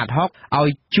មនុស្សអាត60ឲ្យ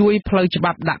ជួយផ្លូវច្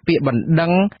បាប់ដាក់ពាក្យបណ្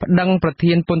ដឹងប្រ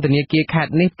ធានពន្ធនាគារខេត្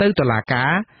តនេះទៅតុលាកា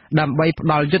រដើម្បីផ្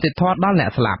ដល់យុត្តិធម៌ដល់អ្ន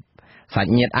កស្លាប់សា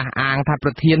ច់ញាតិអះអាងថាប្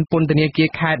រធានពន្ធនាគារ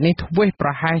ខេត្តនេះធ្វេសប្រ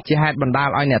ហែសជាហេតុបណ្ដាល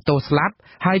ឲ្យអ្នកទោសស្លាប់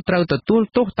ហើយត្រូវទទួល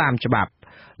ទោសតាមច្បាប់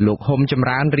លោកហុំចម្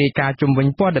រើនរាយការណ៍ជុំវិញ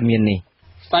ព័ត៌មាននេះ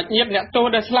សាច់ញាតិអ្នកទោស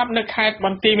ដែលស្លាប់នៅខេត្តប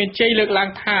ន្ទាយមានជ័យលើកឡើង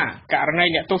ថាករណី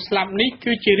អ្នកទោសស្លាប់នេះ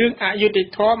គឺជារឿងអយុត្តិ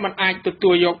ធម៌មិនអាចទទួ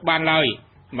លយកបានឡើយ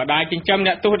ម្ដាយចិញ្ចឹម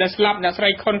អ្នកទោសដែលស្លាប់អ្នកស្រី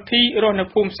ខុនធីរស់នៅ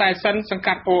ភូមិខ្សែសិនសង្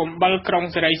កាត់អូអំបិលក្រុង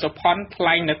សេរីសុផាន់ថ្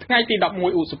លែងនៅថ្ងៃទី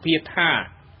11ឧសភាថា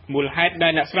មូលហេតុដែ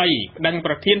លអ្នកស្រីប្តឹង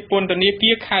ប្រធានពន្ធនា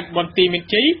គារខេត្តបន្ទាយមាន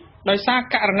ជ័យដោយសារ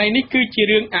ករណីនេះគឺជា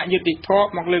រឿងអយុត្តិធម៌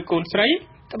មកលើកូនស្រី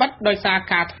ត្បិតដោយសារ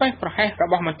ការធ្វេសប្រហែសរ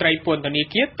បស់មន្ត្រីពន្ធនា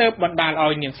គារទើបបណ្ដាលឲ្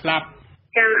យនាងស្លាប់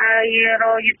ចង់ឲ្យរ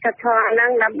កយុទ្ធធម៌ហ្នឹ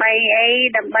ងដើម្បី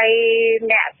ដើម្បី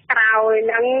អ្នកក្រោយ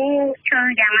ហ្នឹងធ្វើ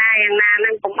យ៉ាងណាហ្នឹ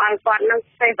ងកុំឲ្យគាត់ហ្នឹង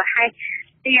ផ្សេងប្រហែស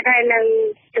ទៀតហើយនឹង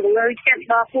ជំងឺចិត្តរ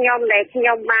បស់ខ្ញុំដែលខ្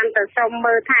ញុំបានទៅសុំ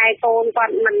មើលថែកូនគា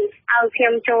ត់មិនឲ្យខ្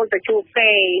ញុំចូលទៅជួប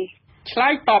គេឆ្លើ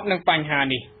យតបនឹងបញ្ហា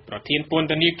នេះប្រធានពន្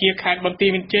ធនាគារខេត្តបន្ទាយ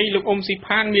មានជ័យលោកអ៊ុំស៊ី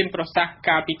ផានមានប្រសាសន៍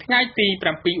កាលពីថ្ងៃទី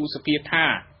7ឧសភាថា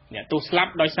អ្នកទោសស្លា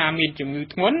ប់ដោយសារមានជំងឺ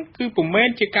ធ្ងន់គឺពុំមែន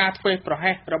ជាការធ្វេសប្រ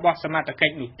ហែសរបស់សមត្ថកិ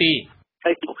ច្ចនោះទេ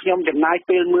ហើយខ្ញុំចំណាយ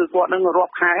ពេលមើលគាត់នឹងរា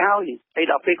ប់ខែហើយហើយ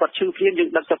ដល់ពេលគាត់ឈឺភ្លាមយើង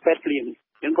ដឹកទៅពេទ្យភ្លាម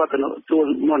យើងគាត់ទៅទួល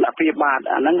មន្តព្យាបាល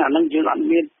អាហ្នឹងយើងអត់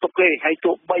មានទុកទេហើយ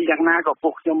ទោះបីយ៉ាងណាក៏ពួ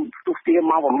កខ្ញុំទុះទា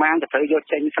មកប្រមាណក៏ត្រូវយក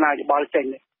ចេញស្នើយោបល់ចេញ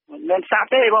មិនមែនសាប់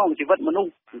ទេបងជីវិតមនុស្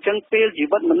សអញ្ចឹងពេលជី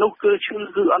វិតមនុស្សគឺឈឺ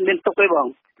គឺអត់មានទុកទេបង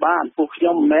បាទពួកខ្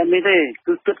ញុំមិនមែននេះទេ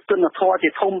គឺគិតគុណធម៌ជា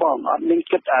ធំបងអត់មាន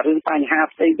គិតរឿងបញ្ហា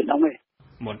ផ្សេងប៉ុណ្ណឹងទេ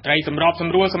មន្ត្រីសម្របស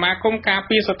ម្រួលសមាគមការ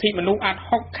ពារសិទ្ធិមនុស្សអាត់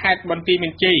60ខេត្តបន្ទាយមា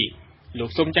នជ័យលោក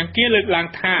សុំចង្គាលើកឡើង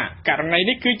ថាករណី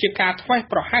នេះគឺជាការធ្វេស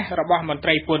ប្រហែសរបស់មន្ត្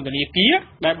រីពន្ធនាគារ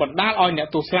ដែលបណ្ដាលឲ្យអ្នក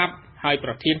ទោសស្លាប់ហើយប្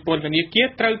រធានពន្ធនាគារ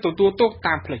ត្រូវទទួលទោស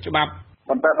តាមផ្លូវច្បាប់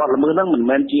ប៉ុន្តែបទល្មើសហ្នឹងមិន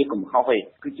មែនជាកំហុសទេ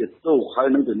គឺជាទោសហើយ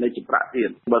នឹងទៅនៃជាប្រាក់ទៀត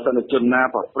បើសិនជាជនណា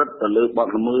ប្រព្រឹត្តទៅលើបទ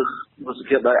ល្មើសមុខ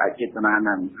ភាពដោយអចេតនាហ្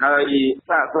នឹងហើយ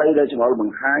សាកស្ដីដែលចម្លងប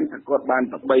ង្ហាញថាគាត់បាន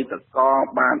តបីតក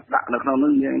បានដាក់នៅក្នុង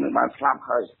នោះយើងនឹងបានស្លាប់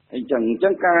ហើយអញ្ចឹ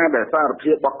ងការដែលសារ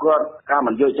ភាពរបស់គាត់ការ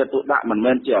មិនយកចិត្តទុកដាក់មិន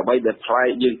មែនជាអ្វីដែលប្លែក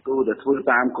យើងគូទៅធ្វើ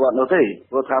តាមគាត់នោះទេ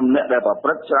ព្រោះថាអ្នកដែលប្រព្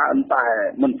រឹត្តច្រើនតែ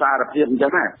មិនសារភាពអញ្ចឹ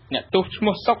ងណាអ្នកទោសឈ្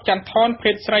មោះសុកចន្ទថន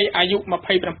ភេទស្រីអាយុ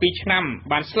27ឆ្នាំ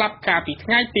បានស្លាប់កាលពីថ្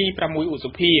ងៃទី6ឧស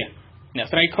ភាអ្នក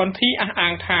ស្រីខុនធីអះអា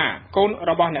ងថាកូន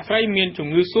របស់អ្នកស្រីមានជំ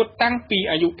ងឺសួតតាំងពី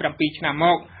អាយុ7ឆ្នាំម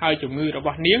កហើយជំងឺរប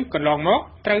ស់នាងកន្លងមក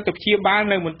ត្រូវទៅព្យាបាល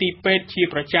នៅមន្ទីរពេទ្យជា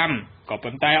ប្រចាំក៏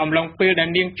ប៉ុន្តែអំឡុងពេលដែល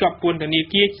នាងជាប់ពន្ធនា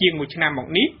គារជាង1ឆ្នាំមក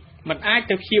នេះមិនអាច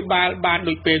ទៅព្យាបាលបាន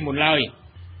ដូចពេលមុនឡើយ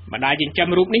ម្ដាយចិញ្ចឹម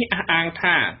រូបនេះអះអាង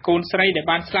ថាកូនស្រីដែល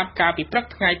បានស្លាប់កាលពីព្រឹក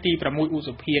ថ្ងៃទី6ឧស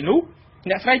ភានោះ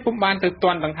អ្នកស្រីពុំបានទៅ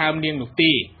ទាន់ដង្ហើមនាងនោះ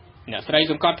ទេអ្នកស្រី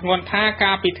សង្កត់ធ្ងន់ថា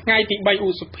កាលពីថ្ងៃទី3ឧ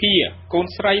សភាកូន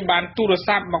ស្រីបានទូរ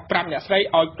ស័ព្ទមកប្រាប់អ្នកស្រី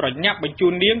ឲ្យប្រញាប់បញ្ជូ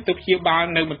ននាងទៅព្យាបាល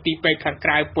នៅមន្ទីរពេទ្យខាងក្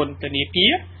រៅពន្ធនាគា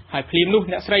រហើយភ្លាមនោះ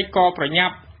អ្នកស្រីក៏ប្រញា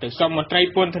ប់ទៅសុំមន្ត្រី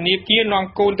ពន្ធនាគារនាំ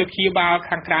កូនទៅព្យាបាល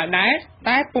ខាងក្រៅដែរ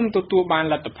តែពុំទទួលបាន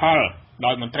លទ្ធផល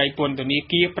ដោយមន្ត្រីពន្ធនា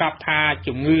គារប្រាប់ថា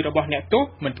ជំងឺរបស់អ្នកទោស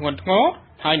មិនធ្ងន់ធ្ងរ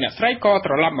ហើយអ្នកស្រីក៏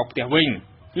ត្រឡប់មកផ្ទះវិញ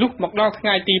លុះមកដល់ថ្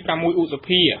ងៃទី6ឧស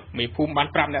ភាមេភូមិបាន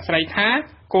ប្រាប់អ្នកស្រីថា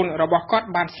កូនរបស់គាត់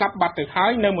បានស្លាប់បាត់ទៅហើ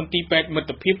យនៅមន្ទីរពេទ្យមិត្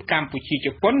តភាពកម្ពុជាជ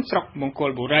ប៉ុនស្រុកមង្គ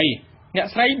លបុរីអ្នក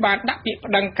ស្រីបានដាក់ពាក្យ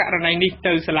ប្តឹងករណីនេះ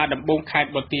ទៅសាលាដំបងខេត្ត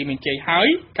បន្ទាយមានជ័យហើយ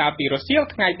កាលពីរសៀល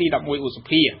ថ្ងៃទី11ឧស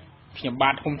ភាខ្ញុំ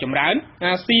បាទហុំចម្រើន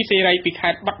អាស៊ីសេរីពីខេ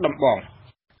ត្តបាត់ដំបង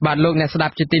បាទលោកអ្នកស្ដា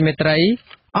ប់ជាទីមេត្រី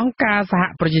អង្គការសហ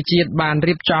ប្រជាជាតិបាន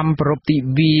រៀបចំប្រពៃទិ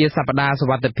វាសប្តាហ៍សុ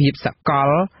វត្ថិភាពសកល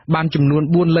បានចំនួន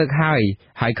4លើកហើ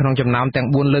យក្នុងចំណោមទាំង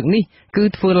4លើកនេះគឺ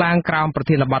ធ្វើឡើងក្រោមប្រ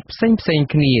ធានបទផ្សេងៗ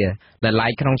គ្នាដែលឡែ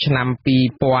កក្នុងឆ្នាំ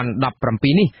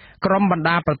2017នេះក្រុមបណ្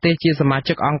ដាប្រទេសជាសមា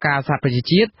ជិកអង្គការសហប្រជា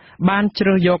ជាតិបានជ្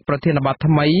រើសយកប្រធានបទ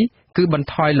ថ្មីគឺបន្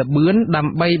ថយល្បឿនដើ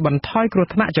ម្បីបន្ថយគ្រោះ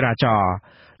ថ្នាក់ចរាចរណ៍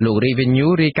លោក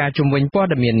Revenue រាយការណ៍ជុំវិញព័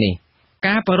ត៌មាននេះ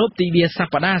ការប្រារព្ធទិវាស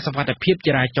ប្តាហ៍សុវត្ថិភាពច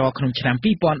រាចរណ៍ក្នុងឆ្នាំ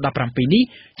2017នេះ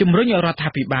ជំរុញឲ្យរដ្ឋា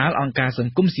ភិបាលអង្គការស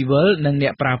ង្គមស៊ីវិលនិងអ្ន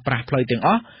កប្រើប្រាស់ផ្លូវទាំងអ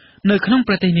ស់នៅក្នុង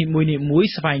ប្រទេសនីមួយៗ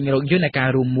ស្វែងរកយន្តការ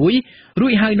រួមមួយរួ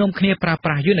ចហើយនាំគ្នាប្រើប្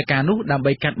រាស់យន្តការនោះដើម្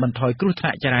បីកាត់បន្ថយគ្រោះថ្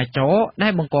នាក់ចរាចរណ៍ដែ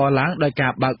លបង្កឡើងដោយកា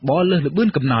របើកបរលើសល្បឿន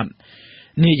កំណត់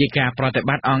នាយិកាប្រតិ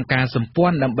បត្តិអង្គការសម្ព័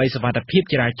ន្ធដើម្បីសុវត្ថិភាព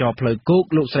ចរាចរណ៍ផ្លូវគោក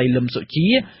លោកស្រីលឹមសុជា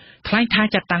ថ្លែងថា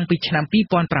ចាត់តាំងពីឆ្នាំ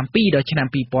2007ដល់ឆ្នាំ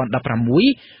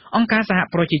2016អង្គការសហ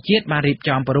ប្រជាជាតិបានរៀប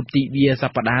ចំប្រពៃទិវាស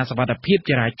ប្តាហ៍សុវត្ថិភាព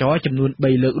ចរាចរណ៍ចំនួន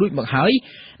3លើករួចមកហើយ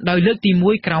ដោយលើកទី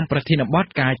1ក្រោមប្រធានបទ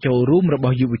ការចូលរួមរប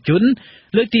ស់យុវជន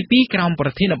លើកទី2ក្រោមប្រ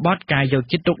ធានបទការយក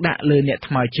ចិត្តទុកដាក់លើអ្នក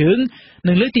ថ្មើរជើង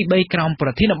និងលើកទី3ក្រោមប្រ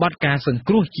ធានបទការសង្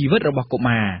គ្រោះជីវិតរបស់កុ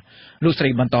មារលោកស្រី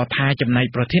បន្តថាចំណែក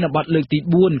ប្រធានបទលើកទី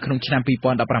4ក្នុងឆ្នាំ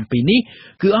2017នេះ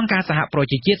គឺអង្គការសហប្រ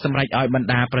ជាជាតិសម្រេចឲ្យបណ្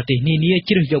ដាប្រទេសនានា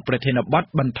ជ្រើសយកប្រធានបទ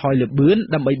បន្ថយល្បឿន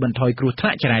ដើម្បីបន្ថយគ្រោះថ្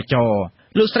នាក់ចរាចរណ៍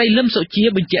លោកស្រីលឹមសុជា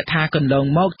បញ្ជាក់ថាកន្លង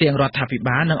មកទាំងរដ្ឋាភិ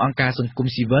បាលនិងអង្គការសង្គម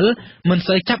ស៊ីវិលមិន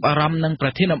សូវចាប់អារម្មណ៍នឹងប្រ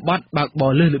ធានបទបើកប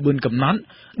រលើសល្បឿនកំណត់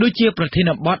ដូចជាប្រធាន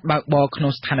បទបើកបរក្នុ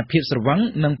ងស្ថានភាពស្រវឹង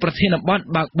និងប្រធានបទ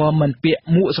បើកបរមិនពាក់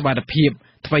មួកសុវត្ថិភាព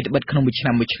ថ្មីត្បិតក្នុងមួយឆ្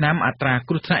នាំអត្រា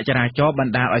គ្រោះថ្នាក់ចរាចរណ៍ប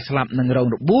ណ្ដាលឲ្យស្លាប់និងរង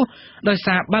របួសដោយ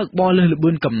សារបើកបរលើសល្បឿ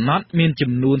នកំណត់មាន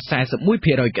ចំនួន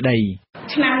 41% ក្តី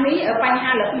ឆ្នាំនេះបញ្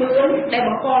ហាល្បឿនដែលប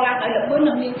ង្កឡើងដោយល្បឿន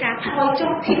នឹងមានការថយ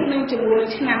ចុះធៀបនឹងជាមួយ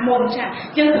ឆ្នាំមុនចា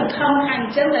យើងសង្ឃឹមថាអ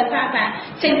ញ្ចឹងដោយសារតែ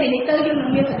ចេញពីនេះទៅយើងនឹង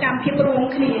មានសកម្មភាពរួម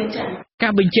គ្នាចាកា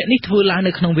របញ្ជាក់នេះធ្វើឡើង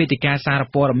នៅក្នុងវេទិកាសារ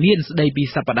ព័ត៌មានស្ដីពី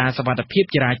សប្តាហ៍សុវត្ថិភាព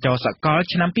ចរាចរណ៍សកល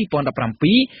ឆ្នាំ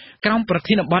2017ក្រោមប្រ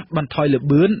ធានបទបន្ថយល្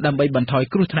បឿនដើម្បីបន្ថយ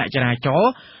គ្រោះថ្នាក់ចរាចរណ៍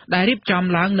ដែលរៀបចំ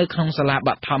ឡើងនៅក្នុងសាលាប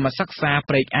ឋមសិក្សា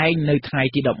ព្រែកឯងនៅថ្ងៃ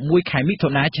ទី11ខែមិថុ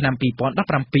នាឆ្នាំ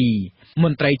2017ម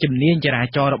ន្ត្រីជំនាញចរា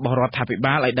ចរណ៍របស់រដ្ឋាភិ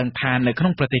បាលឲ្យដឹងថានៅក្នុ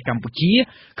ងប្រទេសកម្ពុជា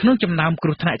ក្នុងចំណោមគ្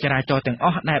រោះថ្នាក់ចរាចរណ៍ទាំងអ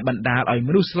ស់ដែលបណ្ដាលឲ្យម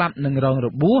នុស្សស្លាប់និងរងរ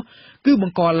បួសគឺប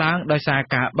ង្កឡើងដោយសារ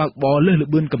ការបើកបរលើសល្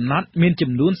បឿនកំណត់មាន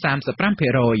ចំនួន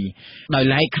 35% ដោយ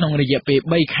ឡែកក្នុងរយៈពេល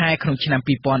3ខែក្នុងឆ្នាំ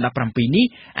2017នេះ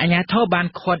អាជ្ញាធរបាន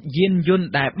ឃាត់យានយន្ត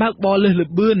ដែលបើកបរលើសល្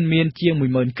បឿនមានជាង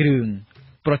 10000 គ្រឿង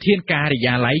ប្រធានការិ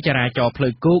យាល័យចរាចរណ៍ផ្លូ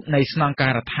វគោកនៃស្នងកា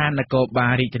រដ្ឋាននគរបា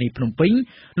លរាជធានីភ្នំពេញ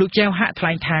លោកចៅហាក់ថ្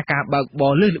លែងថាការបើកប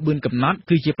រលើសល្បឿនកំណត់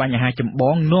គឺជាបញ្ហាចម្ប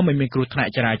ងនាំឲ្យមានគ្រោះថ្នា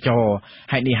ក់ចរាចរណ៍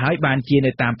ហើយនេះហើយបានជា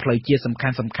នៅតាមផ្លូវជាតិសំខា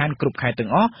ន់ៗគ្រប់ខេត្តទាំ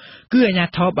ងអស់គឺអាជ្ញា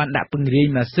ធរបានដាក់ពង្រាយ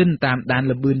ម៉ាស៊ីនតាមដាន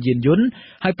ល្បឿនយានយន្ត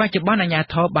ហើយបច្ចុប្បន្នអាជ្ញា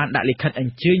ធរបានដាក់លិខិតអ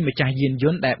ញ្ជើញម្ចាស់យានយ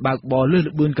ន្តដែលបើកបរលើស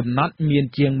ល្បឿនកំណត់មាន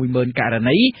ជាង 10000 ករ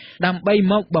ណីដើម្បី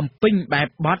មកបំពេញបែប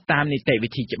បទតាមនីតិ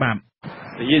វិធីច្បាប់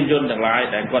យានយន្តទាំងឡាយ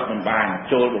ដែលគាត់មិនបាន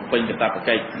ចូលបំពេញកាតព្វ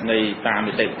កិច្ចនៃតាម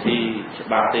នីតិវិធីច្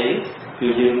បាប់ទេគឺ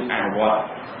យើងអនុវត្ត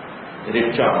រៀប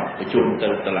ចំប្រជុំទៅ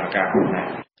តុលាការផងដែរ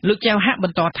លោកចៅហាក់ប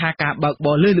ន្តថាការបើកប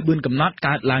រលើសល្បឿនកំណត់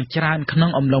កើតឡើងច្រើនក្នុ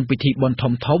ងអំឡុងពិធីបុណ្យ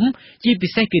ធំៗជាពិ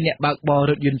សេសគឺអ្នកបើកបរ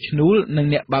រថយន្តឈ្នួលនិង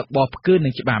អ្នកបើកបរផ្កើនឹ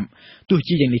ងច្បាប់ទោះ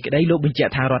ជាយ៉ាងនេះក្តីលោកបញ្ជា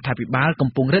ក់ថារដ្ឋាភិបាលកំ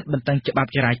ពុងរឹតបន្តឹងច្បាប់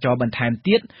ចរាចរណ៍បន្ថែម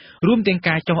ទៀតរួមទាំង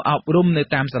ការចុះអប់រំនៅ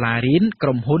តាមសាលារៀនក្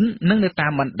រុមហ៊ុននិងនៅតា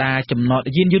មបណ្ដាចំណត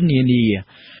យានយន្តនានា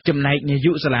ចំណែកនាយ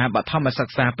កសាលាបឋមសិ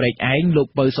ក្សាព្រែកឯងលោក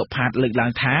ពៅសុផាតលើកឡើ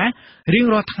ងថារៀង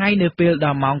រាល់ថ្ងៃនៅពេលដ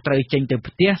ល់ម៉ោងត្រូវចេញទៅ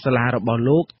ផ្ទះសាលារបស់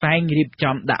លោកតែងរៀប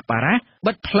ចំដាក់បារ៉ា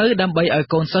បិទផ្លូវដើម្បីឲ្យ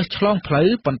កូនសិស្សឆ្លងផ្លូវ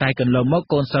ប៉ុន្តែកន្លងមក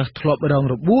កូនសិស្សធ្លាប់រង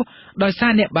របួសដោយសា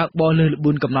រអ្នកបើកបរលើសល្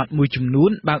បឿនកំណត់មួយចំនួ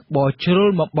នបើកបរជ្រុល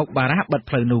មកបុកបារ៉ាបិទ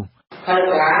ផ្លូវនោះហើយ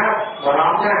បារ៉ាបារ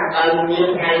ម្ភថាឲ្យមាន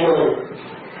ថ្ងៃមួយ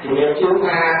ជំរាបជូន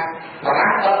ថាបារ៉ា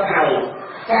អត់ហើយ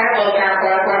ការដោយការប្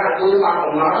រើប្រាស់គឺអត់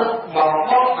កំណត់មក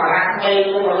បុកបារ៉ាពេក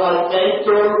ទៅពេក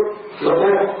ជួលរបួ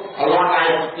សអត់ហើយ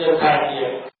គឺតែ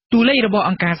ជាតួលេខរបស់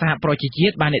អង្គការសហប្រជាជា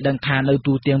តិបានឲ្យដឹងថានៅ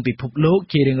ទូទាំងពិភពលោក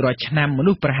ជារៀងរាល់ឆ្នាំម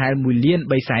នុស្សប្រហែល1.3 លា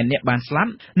ននាក់បានស្លា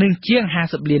ប់និងជាង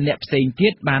50លាននាក់ផ្សេងទៀ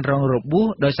តបានរងរបួស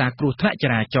ដោយសារគ្រោះថ្នាក់ច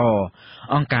រាចរណ៍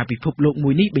អង្គការពិភពលោកមួ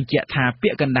យនេះបញ្ជាក់ថាពា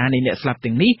ក្យកណ្ដាលនៃអ្នកស្លាប់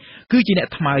ទាំងនេះគឺជាអ្នក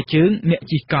ថ្មើរជើងអ្នក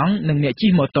ជិះកង់និងអ្នកជិះ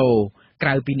ម៉ូតូក្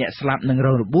រៅពីអ្នកស្លាប់និងរ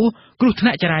ងរបួសគ្រោះថ្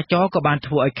នាក់ចរាចរណ៍ក៏បាន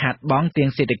ធ្វើឲ្យខាតបង់ទាំង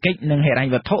សេដ្ឋកិច្ចនិងហិរញ្ញ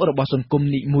វត្ថុរបស់សង្គម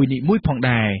នីមួយៗផង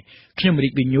ដែរខ្ញុំរី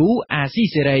កវិញ្ញូអាស៊ី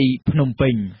សេរីភ្នំ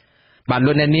ពេញបាទ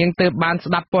លោកអ្នកនាងទើបបាន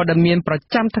ស្ដាប់ព័ត៌មានប្រ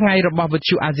ចាំថ្ងៃរបស់វិទ្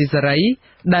យុអាស៊ីសេរី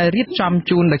ដែលរៀបចំ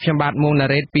ជូនដោយខ្ញុំបាទមុងណា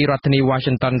រ៉េតពីរដ្ឋធានី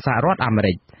Washington សហរដ្ឋអាមេ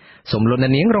រិកសូមលោកអ្ន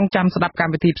កនាងរងចាំស្ដាប់កម្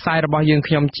មវិធីផ្សាយរបស់យើង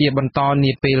ខ្ញុំជាបន្ត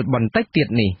នាពេលបន្តិចទៀត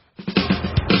នេះ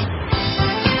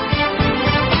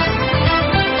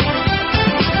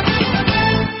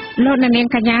លោកអ្នកនាង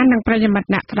កញ្ញានិងប្រិយមិត្ត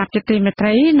អ្នកស្ដាប់ជាទីមេត្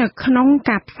រីនៅក្នុង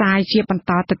ការផ្សាយជាបន្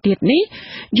តទៅទៀតនេះ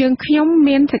យើងខ្ញុំ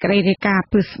មានសេចក្តីរាយការណ៍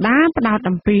ពិស្ដារផ្ដោត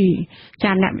អំពី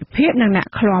ចាអ្នកវិភាគនិងអ្នក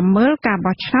ឃ្លាំមើលការ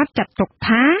បោះឆ្នោតចាត់ទុក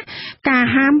ថាការ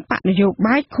ហាមបកនយោ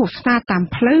បាយឃោសនាតាម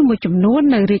ផ្លូវមួយចំនួន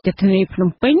នៅរាជធានីភ្នំ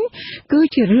ពេញគឺ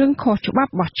ជារឿងខុសច្បា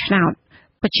ប់បោះឆ្នោត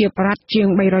ប្រជាប្រដ្ឋជាង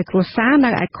300គ្រួសារនៅ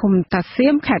ឯឃុំតាសៀ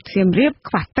មខេត្តសៀមរាប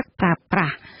ខ្វះទឹកប្រើប្រា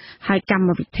ស់ហើយកម្ម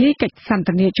វិធីកិច្ចសន្ទ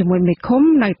នាជាមួយមេឃុំ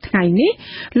នៅថ្ងៃនេះ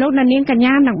លោកអ្នកនាងកញ្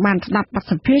ញានឹងបានស្ដាប់បទ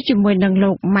សម្ភាសន៍ជាមួយនឹង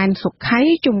លោកម៉ែនសុខៃ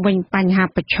ជុំវិញបញ្ហា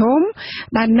ប្រឈម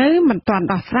ដែលនៅមិនទាន់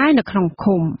ដោះស្រាយនៅក្នុង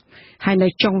ឃុំហើយនៅ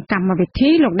ចុងកម្មវិធី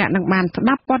លោកអ្នកនឹងបានស្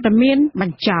ដាប់ព័ត៌មានប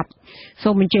ញ្ចប់សូ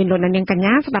មអញ្ជើញលោកអ្នកនាងកញ្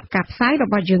ញាស្ដាប់ការផ្សាយរ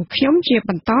បស់យើងខ្ញុំជា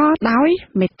បន្តដោយ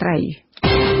មេត្រី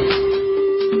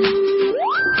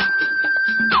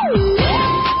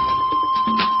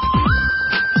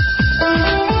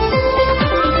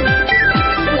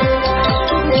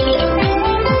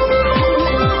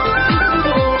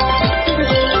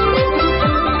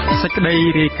រី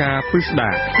រាយការណ៍ពិស្ដា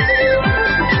រ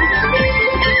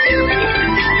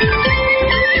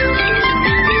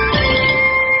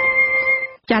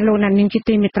ចាលោកនាងជា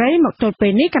ទីមេត្រីមកទល់ពេ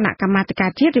លនេះគណៈកម្មាធិកា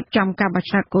រជាតិរៀបចំការបោះ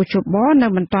ឆ្នោតកោជបនៅ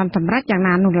មិនទាន់សម្រេចយ៉ាង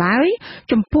ណានោះឡើយ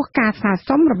ចំពោះការស្នើ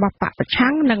សុំរបស់បកប្រឆាំ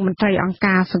ងនិងមន្ត្រីអង្គ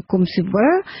ការសង្គមស៊ីវិ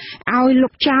លឲ្យលុ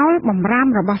បចោលបំរាម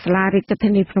របស់សាលារដ្ឋាភិ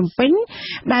បាលភ្នំពេញ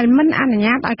ដែលមិនអនុញ្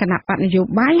ញាតឲ្យគណៈបកនយោ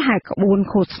បាយហែកក្បួន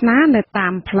ឃោសនានៅតា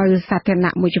មផ្លូវសាធារ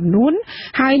ណៈមួយចំនួន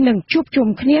ហើយនឹងជួបជុំ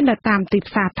គ្នានៅតាមទី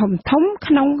ផ្សារធំៗ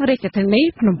ក្នុងរាជធានី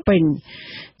ភ្នំពេញ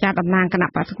ចាតំណាងគណៈ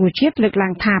បក្សសង្គ្រោះជាតិលើកឡើ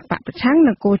ងថាបកប្រឆាំង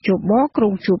និងកោជបក្រុ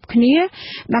ងជួបគ្នា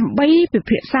ដើម្បីពិ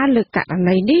ភាក្សាលើករ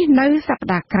ណីនេះនៅសប្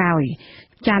តាហ៍ក្រោយ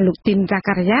ចាលោកទីនរា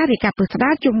ការីយ៉ារាយការណ៍ពីស្ដា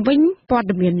រជុំវិញព័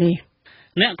ត៌មាននេះ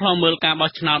អ្នកខ្លាំមើលការបោះ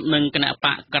ឆ្នោតនឹងគណៈប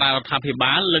កក្រៅរដ្ឋាភិ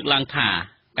បាលលើកឡើងថា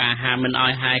ការហាមមិនឲ្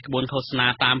យហាយក្បួនឃោសនា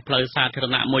តាមផ្លូវសាធារ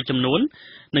ណៈមួយចំនួន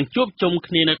និងជួបជុំ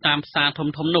គ្នានៅតាមផ្សារធំ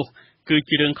ៗនោះគឺ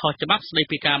ជារឿងខុសច្បាប់ស្តី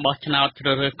ពីការបោះឆ្នោតជ្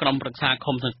រើសរើសក្រុមប្រឹក្សា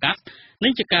ឃុំសង្កាត់និ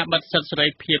ងជាការបិទសិទ្ធិសេរី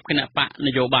ភាពគណៈបកន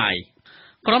យោបាយ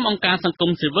ក្រុមអង្គការសង្គ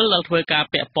មស៊ីវិលដែលធ្វើការ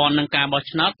ពាក់ព័ន្ធនឹងការបោះ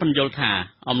ឆ្នោតពន្យល់ថា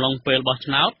អំឡុងពេលបោះ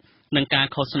ឆ្នោតនិងការ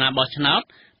ឃោសនាបោះឆ្នោត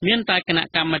មានតែគណៈ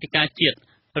កម្មាធិការជាតិ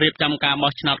រៀបចំការ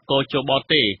បោះឆ្នោតកោជប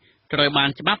ទេត្រូវបាន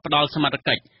ច្បាប់ផ្ដល់សមត្ថ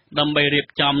កិច្ចដើម្បីរៀប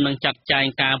ចំនិងចាត់ចែង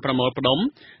ការប្រមូលផ្ដុំ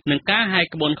និងការហាយ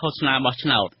ក្បួនឃោសនាបោះឆ្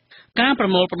នោតការប្រ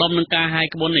មូលផ្ដុំនិងការហាយ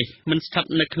ក្បួននេះមិនស្ថិត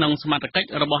នៅក្នុងសមត្ថកិច្ច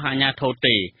របស់អាជ្ញាធរ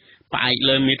ទេផ្អែក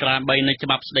លើមាត្រា3នៃច្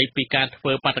បាប់ស្តីពីការធ្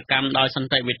វើបាតកម្មដោយសន្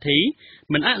តិវិធី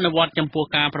មិនអនុវត្តចំពោះ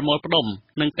ការប្រមូលផ្ដុំ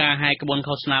និងការហាយក្បួន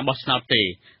ឃោសនាបោះឆ្នោតទេ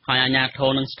ហើយអាជ្ញាធ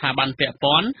រនិងស្ថាប័នពាក់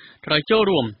ព័ន្ធត្រូវចូល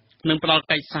រួមនិងផ្ដល់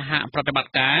កិច្ចសហប្រតិបត្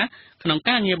តិការក្នុង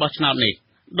ការងារបោះឆ្នោតនេះ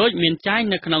ដោយមានចែង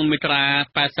នៅក្នុងមាត្រា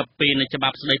82នៃច្បា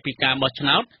ប់ស្តីពីការបោះឆ្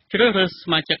នោតជ្រើសរើសស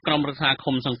មាជិកក្រុមប្រឹក្សា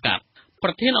ឃុំសង្កាត់ប្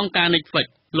រធានអង្គការ Netflix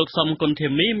លោកសំគុណធី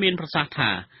មីមានប្រសាសន៍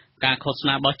ថាការឃោស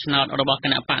នាបោះឆ្នោតរបស់គ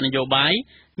ណៈបកនយោបាយ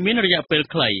មានរយៈពេល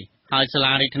ខ្លីហើយសា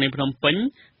លារដ្ឋាភិបាលភ្នំពេញ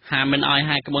ហាមមិនឲ្យ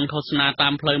ហាយក្បួនឃោសនាតា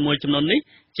មផ្លូវមួយចំនួននេះ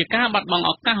ជាការបាត់បង់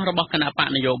ឱកាសរបស់គណៈបក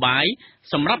នយោបាយ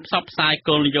សម្រាប់ផ្សព្វផ្សាយ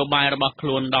គោលនយោបាយរបស់ខ្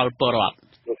លួនដល់ពលរដ្ឋ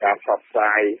ការផ្សព្វផ្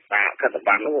សាយតាមគណៈប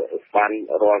កនោះបាន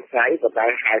រាល់ថ្ងៃក៏តែ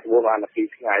ហាយក្បួនបាន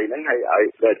2ថ្ងៃហ្នឹងហើយឲ្យ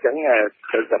ដល់អញ្ចឹង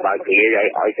គឺតែបើគេឲ្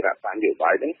យគណៈបកនយោ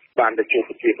បាយហ្នឹងបានទៅជួប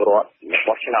ប្រជាពលរដ្ឋ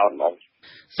បោះឆ្នោតហ្មង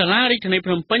សាលារដ្ឋាភិបាល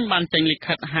ភ្នំពេញបានចេញលិ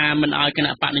ខិតហាមមិនឲ្យគ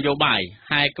ណៈបកនយោបាយ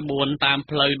ហាយក្បួនតាម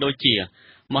ផ្លូវដូចជា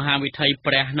មហាវិថី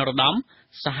ព្រះនរោត្តម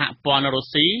សហព័ន្ធរុ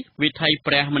ស្ស៊ីវិថី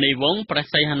ព្រះមនីវង្សព្រះ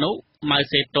សីហនុម៉ៅ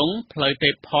សេតុងផ្លូវទេ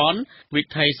ពផនវិ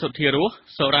ថីសុធារស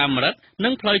សូរាមរិតនិ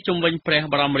ងផ្លូវជុំវិញព្រះ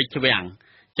បរមរាជវាំង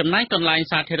ចំណែកកន្លែង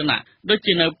សាធារណៈដូច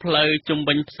ជានៅផ្លូវជុំ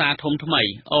វិញផ្សារធំថ្មី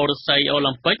អូរស័យអូ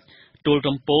ឡ িম্প ិកទួល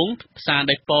ទំពងផ្សារ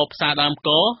ដេប៉ូផ្សារដើមក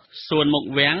សួនមុខ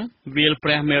វាំងវាលព្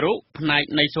រះមេរុផ្នែក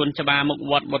នៃសួនច្បារមុខ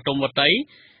វត្តបទុមវតី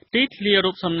ទីធ្លា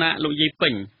រូបសំណាកលោកយាយពេ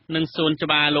ញនិងសួនច្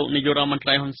បារលោកនាយករដ្ឋមន្ត្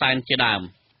រីហ៊ុនសែនជាដើម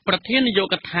ប្រធាននាយ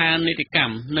កដ្ឋាននីតិក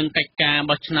ម្មនិងកិច្ចការ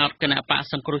បោះឆ្នោតគណៈបក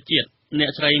សង្គ្រោះជាតិអ្នក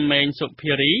ស្រីមេងសុ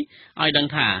ភារីឲ្យដឹង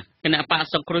ថាគណៈបក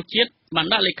សង្គ្រោះជាតិបាន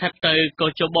ដាក់លិខិតទៅកោ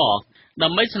ជបដើ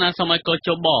ម្បីស្នើសុំឲ្យកោជ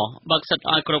បបើកសិទ្ធិ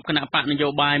ឲ្យគ្រប់គណៈបកនយោ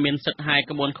បាយមានសិទ្ធិហាយ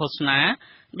ក្បួនឃោសនា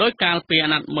ដោយកាលពីអា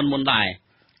ណត្តិមុនដែរ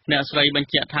អ្នកស្រីបញ្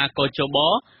ជាក់ថាកោជប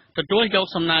ទទួលយក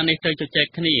សំណើនេះទៅជជែក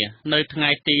គ្នានៅថ្ងៃ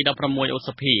ទី16ឧស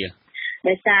ភា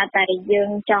ដោយសារតែយើ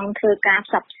ងចង់ធ្វើការ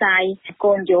ផ្សព្វផ្សាយ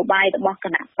គោលនយោបាយរបស់គ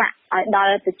ណៈបកឲ្យដ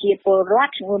ល់ប្រជាពលរ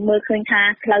ដ្ឋមើលឃើញថា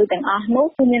ផ្លូវទាំងអស់នោះ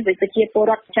គឺមានប្រជាពល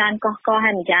រដ្ឋច្រើនកកហើ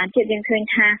យម្យ៉ាងទៀតយើងឃើញ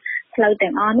ថាផ្លូវ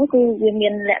ទាំងអស់នោះគឺវាមា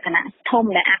នលក្ខណៈធំ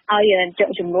ដែលឲ្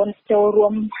យចំនួនចូលរួ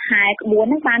មហាយក្បួន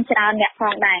នឹងបានច្រើនអ្នកផ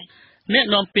ងដែរអ្នក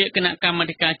នាំពាក្យគណៈកម្មា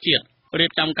ធិការជាតិរៀ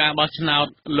បចំការបោះឆ្នោត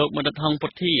លោកបណ្ឌិតហងពុ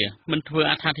ទ្ធាមិនធ្វើ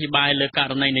អត្ថាធិប្បាយលើក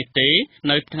រណីនេះទេ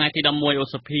នៅថ្ងៃទី11ឧ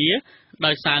សភា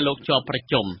ដោយសារលោកជាប់ប្រ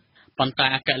ជុំប៉ុន្តែ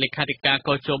អគ្គលេខាធិការ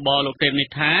កោជបលោកទេពនិ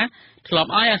ថាធ្លាប់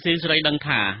ឲ្យអាស៊ីសេរីដឹង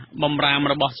ថាបំរាម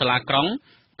របស់សាលាក្រុង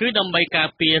គឺដើម្បីការ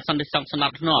ពារសន្តិសុខសណ្ដា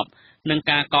ប់ធ្នាប់និង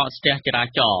ការកកស្ទះចរា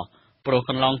ចរណ៍ព្រោះ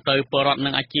កន្លងទៅពលរដ្ឋនិ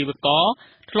ងអាជីវករ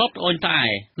ធ្លាប់ត្អូញត្អែ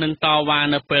និងតវ៉ា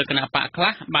នៅពេលគណៈបកខ្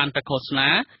លះបានទៅឃោសនា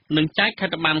និងចែកខិ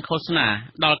ត្តប័ណ្ណឃោសនា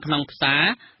ដល់ក្នុងផ្សារ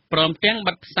ព្រមទាំង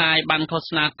បិទផ្សាយប័ណ្ណឃោស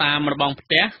នាតាមរបងផ្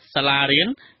ទះសាលារៀន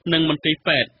និងមន្ទីរ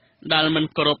ពេទ្យដែលមិន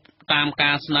គោរពតាម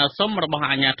ការស្នើសុំរបស់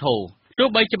អាជ្ញាធរទោះ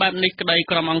បីជាបែបនេះក្តី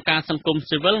ក្រុមអង្គការសង្គម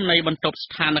ស៊ីវិលនៃបន្ទប់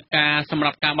ស្ថានភាពសម្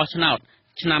រាប់ការបោះឆ្នោត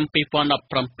ឆ្នាំ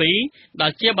2017ដែ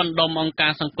លជាបណ្ដុំអង្គកា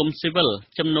រសង្គមស៊ីវិល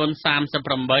ចំនួន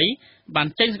38បាន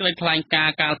ចេញសេចក្តីថ្លែងការ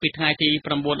ណ៍កាលពីថ្ងៃទី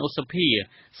9ឧសភា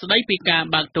ស្តីពីការ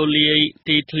បើកទូលាយ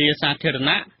ទីធ្លាសាធារ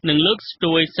ណៈនិងលើកស្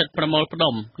ទួយសិទ្ធិប្រមូលផ្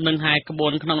ដុំនិងហាយក្បួ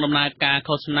នក្នុងដំណើរការ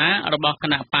ឃោសនារបស់គ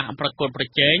ណៈបកប្រកួតប្រ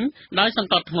ជែងដោយស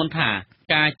ង្កត់ធ្ងន់ថា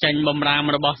ការចេញបំរាម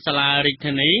របស់សាលារដ្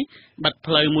ឋាភិបាលបិទ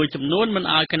ផ្លូវមួយចំនួនមិន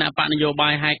ឲ្យគណៈបកនយោបា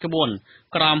យហាយក្បួន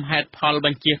ក្រោមហេតុផលប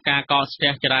ញ្ជាការកកស្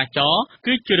ទះចរាចរណ៍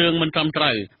គឺជារឿងមិនត្រឹមត្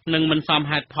រូវនិងមិនសម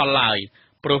ហេតុផលឡើយ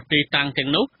ព្រោះទីតាំងទាំង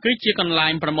នោះគឺជាកន្លែ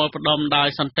ងប្រមូលផ្ដុំដោយ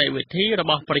សន្តិវិធីរ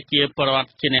បស់ប្រជាពលរដ្ឋ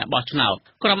ជាអ្នកបោះឆ្នោត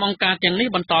ក្រុមអង្គការទាំងនេះ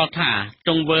បន្តថា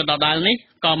ទង្វើដដែលនេះ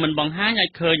ក៏មិនបង្ហាញឲ្យ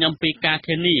ឃើញអំពីការ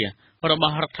ធានារប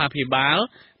ស់រដ្ឋាភិបាល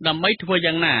ដើម្បីធ្វើ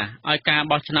យ៉ាងណាឲ្យការ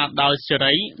បោះឆ្នោតដោយសេ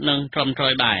រីនិងត្រឹមត្រូ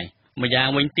វដែរម្យ៉ាង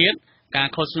វិញទៀតការ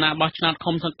ឃោសនាបោះឆ្នោត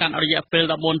ឃុំសង្កាត់រយៈពេល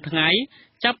14ថ្ងៃ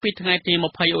ចាប់ពីថ្ងៃទី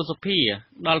20ឧសភា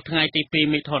ដល់ថ្ងៃទី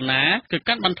2មិថុនាគឺ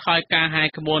កាត់បន្ថយការហែ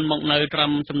ក្បួនមកនៅត្រឹ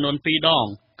មចំនួន2ដង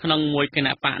ក្នុងមួយគ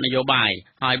ណៈបកនយោបាយ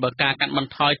ហើយបើការកាត់ប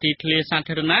ន្ថយទីធ្លាសា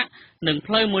ធារណៈនិង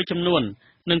ផ្លូវមួយចំនួន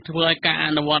នឹងធ្វើឲ្យការអ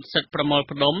នុវត្តសិទ្ធិប្រមូល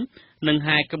ផ្ដុំនិង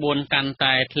ហែក្បួនកាន់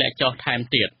តែធ្លាក់ចុះថែម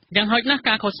ទៀតយ៉ាងហោចណាស់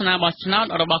ការឃោសនាបោះឆ្នោត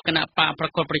របស់គណៈបកប្រ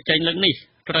កបប្រជែងលើកនេះ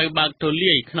ត្រូវបើកទូ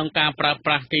លាយក្នុងការប្រើ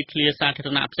ប្រាស់ទីធ្លាសាធារ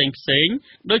ណៈផ្សេងៗ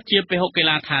ដូចជាពហុកី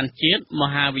ឡដ្ឋានជាតិម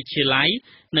ហាវិទ្យាល័យ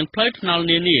និងផ្លូវថ្នល់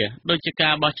នានាដូចជាកា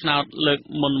របោះឆ្នោតលើក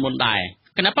មុនដែរ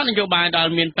គណៈបកនយោបាយដែល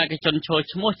មានបេក្ខជនចូល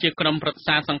ឈ្មោះជាក្រុមប្រឹក្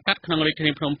សាសង្កាត់ក្នុងរាជធា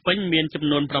នីភ្នំពេញមានចំ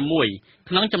នួន6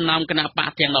ក្នុងចំណោមគណៈបក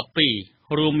ទាំង12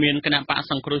រួមមានគណៈបក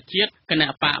សង្គ្រោះជាតិគណៈ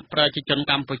បកប្រជាជន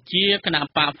កម្ពុជាគណៈ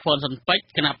បកហ្វុនស៊ិនពេជ្រ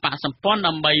គណៈបកសម្ព័ន្ធ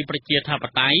ដើម្បីប្រជាធិប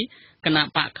តេយ្យគណៈ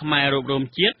បកខ្មែររួបរวม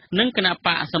ជាតិនិងគណៈប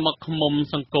កសមុខឃុំ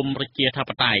សង្គមប្រជាធិប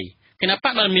តេយ្យគណៈប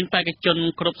កដែលមានបេក្ខជន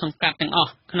គ្រប់សង្កាត់ទាំងអ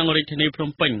ស់ក្នុងរាជធានីភ្នំ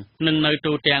ពេញនិងនៅ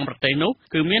ទូទាំងប្រទេសនោះ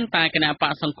គឺមានតែគណៈប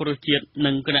កសង្គ្រោះជាតិ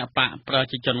និងគណៈបកប្រ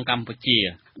ជាជនកម្ពុជា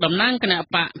តំណាងគណៈ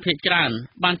បកភាគច្រើន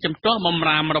បានជំទាស់បម្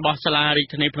រាមរបស់សាលារាជ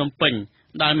ធានីភ្នំពេញ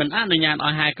ដែលមិនអនុញ្ញាត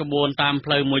ឲ្យហែក្បួនតាមផ្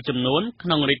លូវមួយចំនួនក្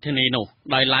នុងរាជធានីនោះ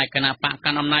ដោយឡែកគណៈបក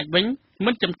កាន់អំណាចវិញ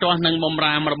មិនជំទាស់នឹងបម្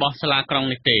រាមរបស់សាលាក្រុង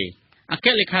នេះទេអគ្គ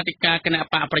លេខាធិការគណៈ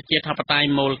បកប្រជាធិបតេយ្យ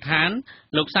មូលដ្ឋាន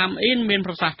លោកសាមអ៊ីនមាន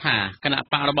ប្រសាសន៍ថាគណៈ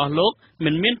បករបស់លោក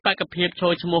មិនមានបេក្ខភាពចូ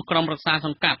លឈ្មោះក្រុមប្រឹក្សាស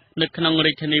ង្កាត់នៅក្នុង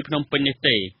រាជធានីភ្នំពេញនេះ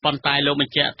ទេប៉ុន្តែលោកប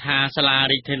ញ្ជាក់ថាសាលា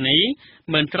រាជធានី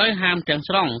មិនត្រូវហាមទាំង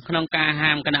ស្រុងក្នុងការ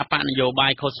ហាមគណៈបកនយោបា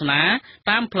យឃោសនា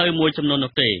តាមផ្លូវមួយចំនួន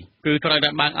នោះទេគឺត្រូវតែ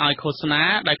បើកឲ្យឃោសនា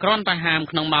ដែលគ្រាន់តែហាម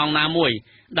ក្នុងម៉ោងណាមួយ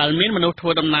ដែលមានមនុស្សធ្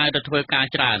វើដំណើរទៅធ្វើការ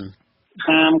ច្រើន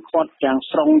ហាមឃាត់ទាំង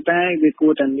ស្រុងតែវាគួ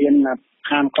រតែមាន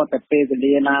ហាមឃាត់តែពេលវេ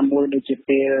លាណាមួយដូចជា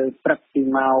ពេលព្រឹកពី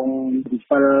ម៉ោង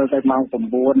7ទៅម៉ោង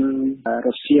9រ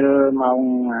សៀលម៉ោង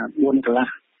4កន្លះ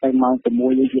ទៅម៉ោង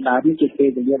6នេះជាដើមនេះជាពេល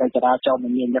វេលាដែលចរាចរណ៍មិ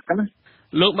នមានចឹងណា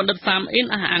លោកបណ្ឌិតសាមអ៊ីន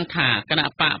អះអាងថាគណៈ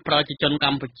បកប្រជាជនក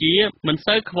ម្ពុជាមិន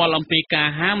សូវខ្វល់អំពីការ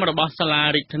ហាមរបស់សាលា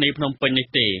រាជធានីភ្នំពេញនេះ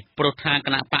ទេព្រោះថាគ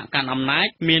ណៈបកកាន់អំណាច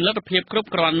មានលទ្ធភាពគ្រប់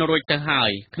គ្រាន់រួចទៅហើ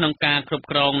យក្នុងការគ្រប់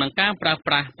គ្រងនិងការប្រើ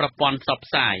ប្រាស់ប្រព័ន្ធផ្សព្វ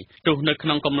ផ្សាយទោះនៅក្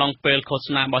នុងកំឡុងពេលឃោស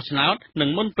នាបោះឆ្នោតនិង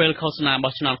មុនពេលឃោសនា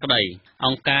បោះឆ្នោតក្តីអ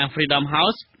ង្គការ Freedom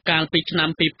House កាលពីឆ្នាំ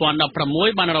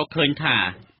2016បានរកឃើញថា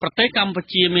ប្រទេសកម្ពុ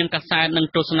ជាមានកាសែតនិង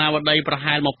ទស្សនាវដ្តីប្រ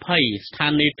ហែល20ស្ថា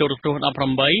នីយទូរទស្សន៍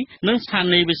18និងស្ថា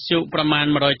នីយវិទ្យុប្រមាណ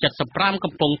175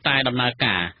កំពុងតែដំណើរ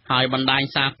ការហើយបណ្ដាញ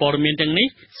សារព័ត៌មានទាំងនេះ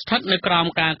ស្ថិតនៅក្រោម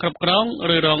ការគ្រប់គ្រង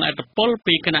ឬរងឥទ្ធិពល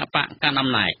ពីគណៈបកកាន់អំ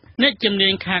ណាចអ្នកជំនា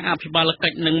ញខាងអភិបាលកិ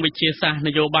ច្ចនិងវិទ្យាសាស្ត្រន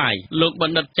យោបាយលោកប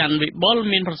ណ្ឌិតច័ន្ទវិបុល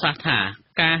មានប្រសាសន៍ថា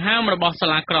ការហាមរបស់សា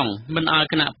លាក្រុងមិនឲ្យ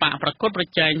គណៈបកប្រកួតប្រ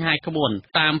ជែងហែក្បួន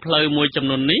តាមផ្លូវមួយចំ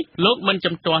នួននេះលោកមិន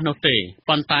ជំទាស់នោះទេ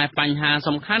ប៉ុន្តែបញ្ហា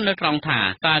សំខាន់នៅត្រង់ថា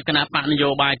តើគណៈបកនយោ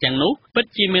បាយទាំងនោះពិត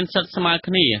ជាមានសិទ្ធិស្មើ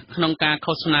គ្នាក្នុងការ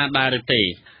ឃោសនាដែរឬទេ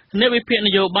អ្នកវិភាគន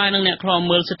យោបាយនិងអ្នកខ្លាំ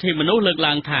មើលសិទ្ធិមនុស្សលើក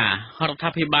ឡើងថារដ្ឋា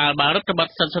ភិបាលបានរដ្ឋប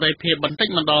တ်សិទ្ធិសេរីភាពបន្តិច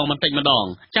ម្ដង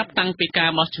ចាប់តាំងពីការ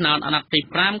បោះឆ្នោតអាណត្តិទី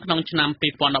5ក្នុងឆ្នាំ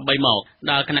2013មក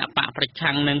ដែលគណៈបកប្រ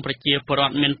ឆាំងនិងប្រជាពលរ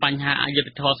ដ្ឋមានបញ្ហាអយុត្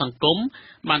តិធម៌សង្គម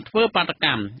បានធ្វើបាតក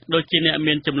ម្មដូចជាអ្នក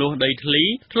មានចំនួនដីធ្លី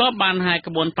ធ្លាប់បានហែ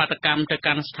ក្បួនបាតកម្មទៅ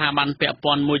កាន់ស្ថាប័នពាក់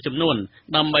ព័ន្ធមួយចំនួន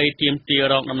ដើម្បីទាមទារ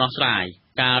រកដំណោះស្រាយ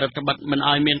ការរដ្ឋបတ်មិន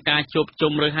ឲ្យមានការជួប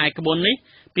ជុំឬហែក្បួននេះ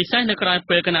ពិសេសនៅក្រៅ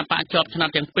ពេលគណៈបកជាប់ឆ្នោត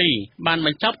ទាំងពីរបានប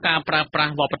ញ្ចប់ការប្រើប្រា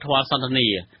ស់វប្បធម៌សន្តិនិ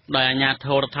កដោយអាជ្ញាធ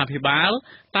ររដ្ឋាភិបាល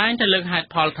តែងតែលើកហេតុ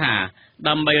ផលថា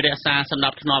ដើម្បីរក្សាសណ្ដា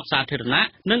ប់ធ្នាប់សាធារណៈ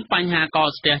និងបញ្ហាកក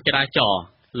ស្ទះចរាចរណ៍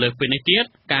លើសពីនេះទៀត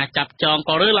ការចាប់ចង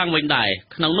ក៏រើឡើងវិញដែរ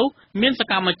ក្នុងនោះមានស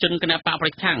កម្មជនគណបកប្រ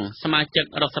ឆាំងសមាជិក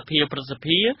រដ្ឋសភាប្រសិទ្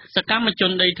ធិសកម្មជ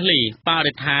នដីធ្លីប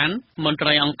រិស្ថានមន្ត្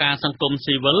រីអង្គការសង្គម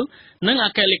ស៊ីវិលនិងអ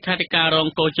គ្គលេខាធិការរង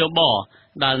កោជប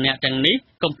ដែលអ្នកទាំងនេះ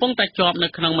កំពុងតែជាប់នៅ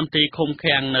ក្នុងមន្ទីរឃុំ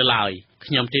ឃាំងនៅឡើយ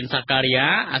ខ្ញុំទីនសាការីយ៉ា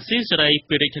អាស៊ីសេរី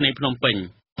ពីរាជធានីភ្នំពេញ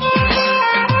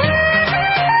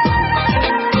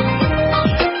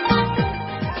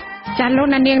ចាលោក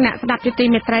នាងអ្នកស្ដាប់ជាទី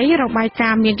មេត្រីរបាយកា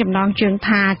រណ៍មានចំណងជើង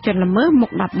ថាជនល្មើសមុ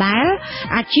ខដដែល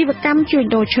អាជីវកម្មជួញ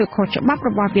ដូរឈើខុសច្បាប់រ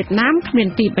បស់វៀតណាមគ្មាន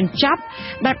ទីបញ្ចប់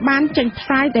ដែលបានចេញផ្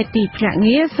សាយដោយទីភ្នាក់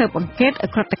ងារស៊ើបអង្កេតអ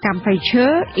ក្រិតកម្មព្រៃឈើ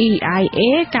EIA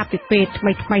កាលពីពេលថ្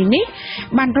មីៗនេះ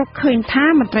បានរកឃើញថា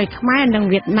មន្ត្រីខ្មែរនិង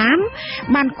វៀតណាម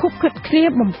បានខុបខិតគ្នា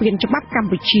បំពានច្បាប់កម្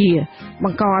ពុជាប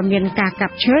ង្កឲ្យមានការកា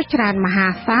ប់ឈើច្រើនមហា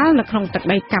សាលនៅក្នុងទឹក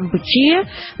ដីកម្ពុជា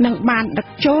និងបានដឹក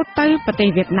ចូលទៅប្រទេស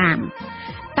វៀតណាម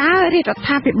តើរដ្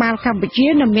ឋាភិបាលកម្ពុជា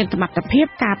នឹងមានសមត្ថភាព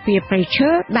ការពារព្រៃឈើ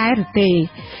ដែរឬទេ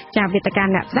ចាវេទិកា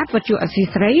អ្នកស្ដាប់វិទ្យុអស៊ី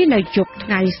សេរីនៅជប់ថ្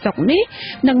ងៃសុក្រនេះ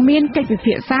នឹងមានកិច្ចពិ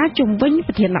ភាក្សាជុំវិញ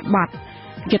ប្រធានបទ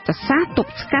យុទ្ធសាស្ត្រទ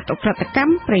ប់ស្កាត់អក្រិតកម្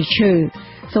មព្រៃឈើ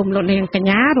សូមលោកនាងកញ្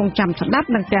ញារងចាំស្ដាប់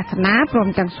និងទស្សនាព្រម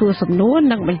ទាំងសួរសំណួរ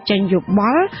និងបញ្ចេញយោប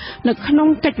ល់នៅក្នុង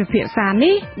កិច្ចពិភាក្សា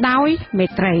នេះដោយមេ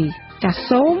ត្រីចាស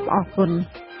សូមអរគុណ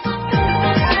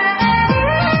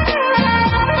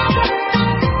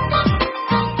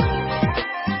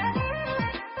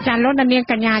ចាលោកនាង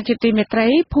កញ្ញាជាទីមេត្រី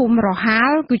ភូមិរហា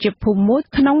លគឺជាភូមិមួយ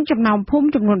ក្នុងចំណោមភូមិ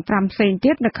ចំនួន5ផ្សេង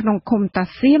ទៀតនៅក្នុងឃុំតា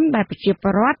សៀមដែលប្រជាពល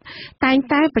រដ្ឋតែង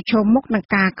តែប្រឈមមុខនឹង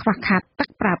ការខ្វះខាតទឹក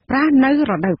ប្រើប្រាស់នៅ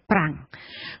រដូវប្រាំង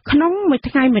ក្នុងមួយ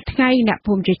ថ្ងៃអ្នក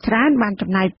ភូមិជាច្រើនបានចំ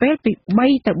ណាយពេលពី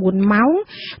3ទៅ4ម៉ោង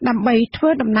ដើម្បីធ្វើ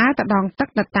ដំណើរទៅដងទឹក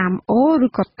ទៅតាមអូរឬ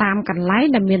ក៏តាមកន្លែង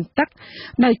ដែលមានទឹក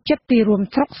នៅជិតទីរួម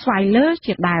ស្រុកស្វាយលើ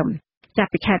ជាដើមចា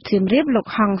ប់ពីខេត្តសៀមរាបលោក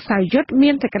ហងសៅយុទ្ធមា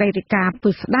នសេចក្តីរាយការណ៍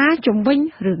ពិស្ដារជំវិញ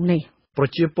រឿងនេះប្រ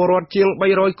ជាពលរដ្ឋជាង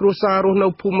300គ្រួសាររស់នៅ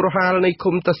ភូមិរហាលនៃ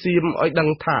ឃុំតាសៀមឲ្យដឹង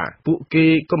ថាពួកគេ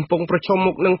កំពុងប្រឈម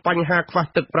មុខនឹងបញ្ហាខ្វះ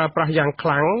ទឹកប្រើប្រាស់យ៉ាងខ្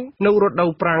លាំងនៅរដូ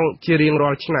វប្រាំងជារៀងរា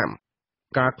ល់ឆ្នាំ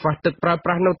ការខ្វះទឹកប្រើប្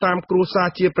រាស់នៅតាមគ្រួសារ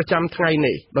ជាប្រចាំថ្ងៃ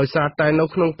នេះដោយសារតែនៅ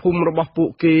ក្នុងភូមិរបស់ពួក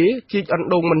គេជីកអណ្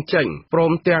ដូងមិនចេញព្រ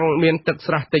មទាំងមានទឹក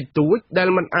ស្រះតិចតួចដែល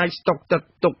មិនអាចស្តុកទឹក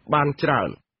ទុកបានច្រើ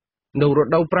ននៅរ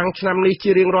ដូវប្រាំងឆ្នាំនេះ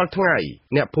ជារៀងរាល់ថ្ងៃ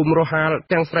អ្នកភូមិរហាល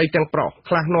ទាំងស្រីទាំងប្រុស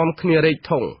ខ្លះនាំគ្នារែក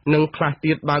ធុងនិងខ្លះ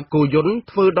ទៀតបើកគោយន្ត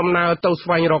ធ្វើដំណើរទៅស្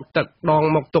វែងរកទឹកដង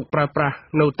មកទុកប្រើប្រាស់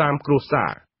នៅតាមគ្រួសា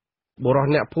របុរស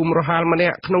អ្នកភូមិរហាលម្នា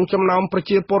ក់ក្នុងចំណោមប្រ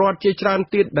ជាពលរដ្ឋជាច្រើន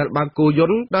ទៀតដែលបើកគោយ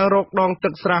ន្តដើររកដងទឹ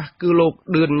កស្រះគឺលោក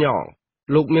ឌឿនញង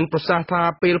លោកមានប្រសាសន៍ថា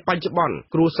ពេលបច្ចុប្បន្ន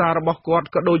គ្រួសាររបស់គាត់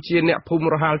ក៏ដូចជាអ្នកភូមិ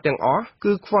រហាលទាំងអស់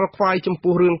គឺខ្វល់ខ្វាយចំ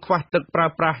ពោះរឿងខ្វះទឹកប្រើ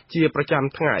ប្រាស់ជាប្រចាំ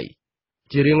ថ្ងៃ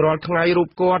ជារៀងរាល់ថ្ងៃរូប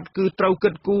គាត់គឺត្រូវគិ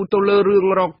តគូរទៅលើរឿង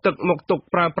រកទឹកមកទុក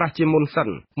ប្រើប្រាស់ជាមុនសិន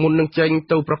មុននឹងចេញ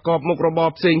ទៅប្រកបមុខរបរ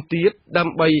ផ្សេងទៀតដើ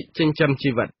ម្បីចិញ្ចឹម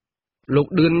ជីវិតលោក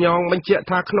ឌឿនញងបញ្ជាក់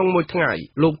ថាក្នុងមួយថ្ងៃ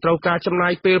លោកត្រូវការចំណា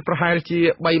យពេលប្រហែលជា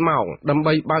3ម៉ោងដើម្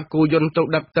បីបើកគោយន្តទៅ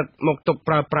ដឹកទឹកមកទុក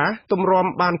ប្រើប្រាស់ទម្រាំ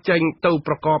បានចេញទៅ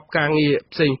ប្រកបការងារ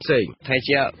ផ្សេងតែ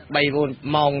ជា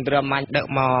3-4ម៉ោងត្រឹមអាចដឹក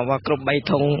មកគ្រប់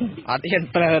3ធុងអត់ហ៊ាន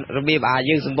ប្រើរបៀប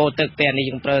យើងសម្បូរទឹកតែនេះ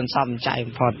យើងប្រើសំចៃ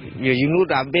បំផុតយើងនោះ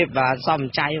របៀបសំ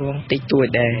ចៃហ្មងតិចតួច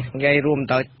ដែរងាយរួម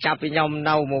ទៅចាប់ពីខ្ញុំ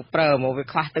នៅមកប្រើមកវា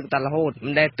ខ្វះទឹកតែរហូតមិ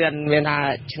នដែលទឿនមានថា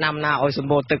ឆ្នាំណាឲ្យសម្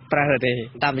បូរទឹកប្រើទេ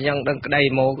តាមយ៉ាងដឹងក្តី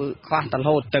មកគឺខ្វះតល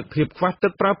ហូតទឹកភាពខ្វះទឹ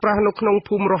កប្រើប្រាស់នៅក្នុង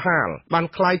ភូមិរហាលបាន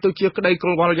คล้ายទៅជាក្តីក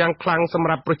ង្វល់យ៉ាងខ្លាំងសម្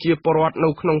រាប់ប្រជាពលរដ្ឋនៅ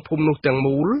ក្នុងភូមិនោះទាំង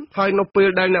មូលហើយនៅពេល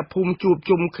ដែលអ្នកភូមិជួប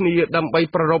ជុំគ្នាដើម្បី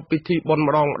ប្រារព្ធពិធីបុណ្យ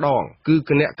ម្ដងគឺ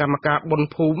គណៈកម្មការបុណ្យ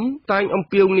ភូមិតែងអំ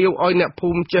ពាវនាវឲ្យអ្នកភូ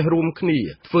មិចេះរួមគ្នា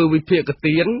ធ្វើវិភាគ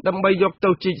ទានដើម្បីយកទៅ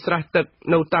ជីកស្រះទឹក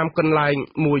នៅតាមកន្លែង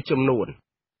មួយចំនួន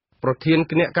ប្រធាន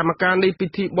គណៈកម្មការនៃពិ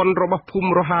ធីបុណ្យរបស់ភូ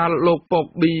មិរហាលលោកពក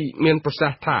ប៊ីមានប្រសា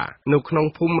សន៍ថានៅក្នុង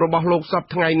ភូមិរបស់លោកសព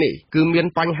ថ្ងៃនេះគឺមាន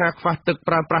បញ្ហាខ្វះទឹក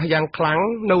ប្រើប្រាស់យ៉ាងខ្លាំង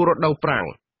នៅរដូវប្រាំង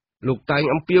លោកតែង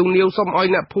អំពាវនាវសូមឲ្យ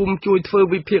អ្នកភូមិជួយធ្វើ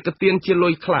វិភាគទានជាលុ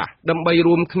យខ្លះដើម្បី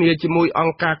រួមគ្នាជាមួយអ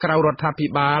ង្គការក្រៅរដ្ឋាភិ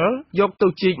បាលយកទៅ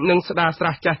ជីកនិងស្ដារស្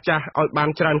រះចាស់ៗឲ្យបាន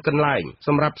ច្រើនកន្លែងស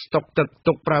ម្រាប់ស្តុកទឹក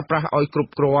ទុកប្រើប្រាស់ឲ្យគ្រ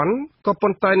ប់គ្រាន់ក៏ប៉ុ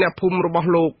ន្តែអ្នកភូមិរបស់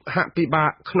លោកហាក់ពិបាក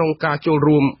ក្នុងការចូល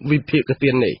រួមវិភាគ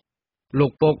ទាននេះលោ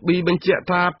កពកប៊ីបញ្ជាក់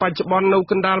ថាបច្ចុប្បន្ននៅ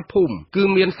កណ្ដាលភូមិគឺ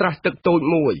មានស្រះទឹកតូច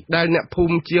មួយដែលអ្នកភូ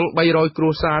មិជាង300គ្រួ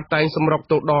សារតែងសម្រុក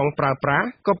ទៅដងប្រើប្រាស់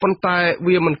ក៏ប៉ុន្តែ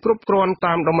វាមិនគ្រប់គ្រាន់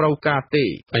តាមតម្រូវការទេ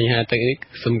បញ្ហាទឹកនេះ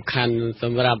សំខាន់ស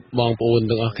ម្រាប់បងប្អូន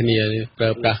ទាំងអស់គ្នាប្រើ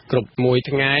ប្រាស់គ្រប់មួយ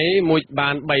ថ្ងៃមួយបា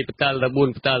ន3បតលដល់4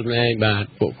បតលហ្នឹងបាទ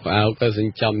ពួកខោក៏ចិ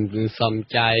ញ្ចឹមសំ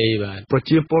ចៃបាទប្រ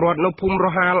ជាពលរដ្ឋនៅភូមិរ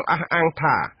ហាលអះអាង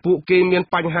ថាពួកគេមាន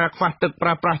បញ្ហាខ្វះទឹកប្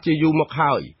រើប្រាស់ជាយូរមក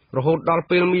ហើយរហូតដល់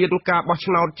ពេលមានការបោះ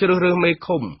ឆ្នោតជ្រើសរើសមេ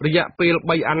ឃុំរយៈពេល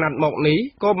3អាណត្តិមកនេះ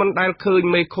ក៏មិនដែលឃើញ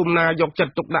មេឃុំណាយកចិត្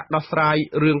តទុកដាក់ដោះស្រាយ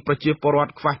រឿងប្រជាពលរដ្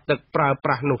ឋខ្វះទឹកប្រើប្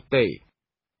រាស់នោះទេ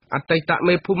អតីត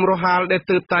មេភូមិរហាលដែល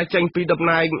ទើបតែចេញពីតំ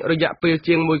ណែងរយៈពេល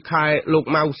ជាង1ខែលោក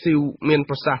ម៉ៅស៊ីវមាន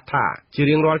ប្រសាសន៍ថាជា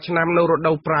រៀងរាល់ឆ្នាំនៅរ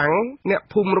ដូវប្រាំងអ្នក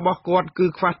ភូមិរបស់គាត់គឺ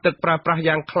ខ្វះទឹកប្រើប្រាស់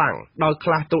យ៉ាងខ្លាំងដោយខ្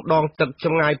លះទៅដងទឹកច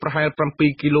ម្ងាយប្រហែល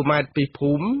7គីឡូម៉ែត្រពី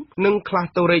ភូមិនិងខ្លះ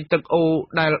ទៅរែកទឹកអូរ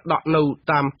ដែលដក់នៅ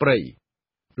តាមព្រៃ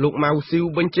លោកម៉ៅស៊ីវ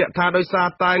បញ្ជាក់ថាដោយសារ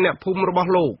តែអ្នកភូមិរបស់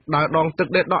លោកដើរដងទឹក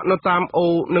ដែលដក់នៅតាមអូ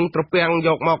រនិងត្រពាំងយ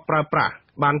កមកប្រើប្រាស់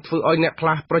បានធ្វើឲ្យអ្នកខ្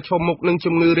លះប្រឈមមុខនឹង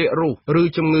ជំងឺរាគរូសឬ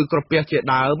ជំងឺក្រពះជា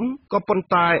ដើមក៏ប៉ុន្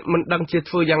តែមិនដឹងជា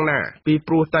ធ្វើយ៉ាងណាពី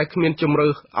ព្រោះតែគ្មានជំរឿ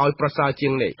សឲ្យប្រសើរជា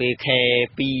ងនេះពេលខែ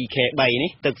2ខែ3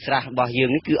នេះទឹកស្រះរបស់យើង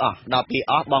នេះគឺអស់ដល់ពេល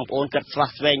អស់បងប្អូនគាត់ស្វះ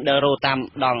ស្វែងដើររោតាម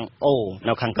ដងអូ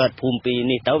នៅខាងកើតភូមិពី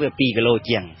នេះទៅវា2គីឡូ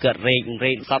ជាងគាត់រែក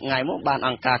សពថ្ងៃមកបានអ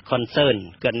ង្គការ concern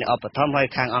គាត់នេះឧបត្ថម្ភឲ្យ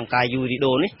ខាងអង្គការ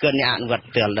UDO នេះគាត់នេះអនុវត្ត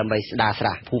ទិលដើម្បីស្ដារស្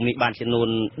រះភូមិនេះបានចំនួន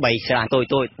3ស្រះតូ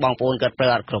ចៗបងប្អូនគាត់ប្រើ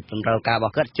អត់គ្រប់តម្រូវការរប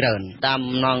ស់គាត់ច្រើនតាម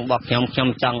นองบอกខ្ញុំច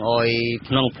ង់ឲ្យ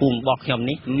ក្នុងភូមិរបស់ខ្ញុំ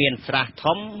នេះមានស្រះ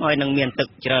ធំហើយនឹងមានទឹក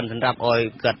ច្រើនសម្រាប់ឲ្យ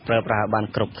គាត់ប្រើប្រាស់បាន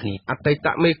គ្រប់គ្នាអតីត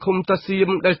មេឃុំតាសៀម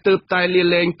ដែលទើបតែលា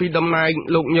លែងពីតំណែង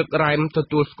លោកញឹករ៉ែមទ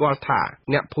ទួលស្គាល់ថា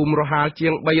អ្នកភូមិរហាលជា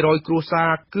ង300គ្រួសារ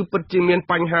គឺពិតជាមាន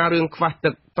បញ្ហារឿងខ្វះទឹ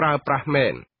កប្រើប្រាស់មែ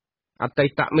នអតី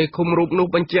តមេឃុំរូបនោះ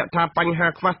បញ្ជាក់ថាបញ្ហា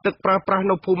ខ្វះទឹកប្រើប្រាស់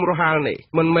នៅភូមិរហាលនេះ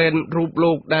មិនមែនរូប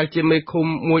លោកដែលជាមេឃុំ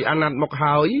មួយអាណត្តិមក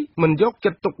ហើយមិនយក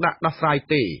ចិត្តទុកដាក់ដោះស្រាយ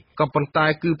ទេក៏ប៉ុន្តែ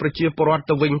គឺប្រជាពលរដ្ឋ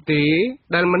ទៅវិញទេ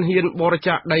ដែលមិនហ៊ានបរិច្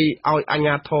ចាគដីឲ្យអាជ្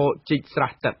ញាធរជីកស្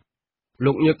រះទឹក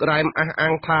លោកញឹករ៉ែមអះអា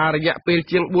ងថារយៈពេល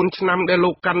ជាង4ឆ្នាំដែល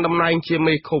លោកកាន់តំណែងជា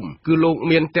មេឃុំគឺលោក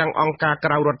មានទាំងអង្គការ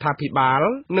ក្រៅរដ្ឋាភិបាល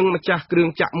និងម្ចាស់គ្រឿង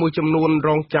ចក្រមួយចំនួនរ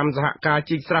ងចាំសហការ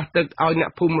ជីកស្រះទឹកឲ្យអ្នក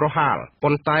ភូមិរហាល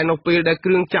ប៉ុន្តែនៅពេលដែលគ្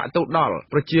រឿងចក្រទៅដល់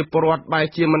ប្រជាពលរដ្ឋបែរ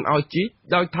ជាមិនឲ្យជីក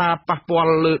ដោយថាប៉ះពា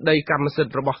ល់លើដីកម្មសិទ្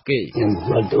ធិរបស់គេខ្ញុំ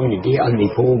បានទូនីតិអន្តរ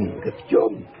ភូមិគឺខ្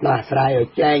ញុំដោះស្រាយឲ្យ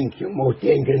ចែងខ្ញុំមក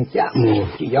ទាញគ្រឿងចក្រមក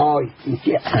ជាយោ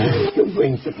ជាខ្ញុំវិ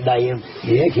ញទឹកដី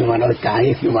ខ្ញុំមកដល់កាយ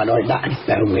ខ្ញុំមកដល់ដាក់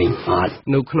ទៅវិញអត់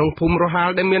នៅក្នុងភូមិរហាល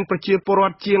ដែលមានប្រជាពលរ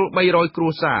ដ្ឋជាង300គ្រួ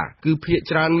សារគឺភាគ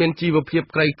ច្រើនមានជីវភាព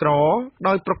ក្រីក្រ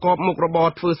ដោយប្រកបមុខរបរ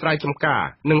ធ្វើស្រែចម្ការ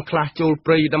និងខ្លះចូល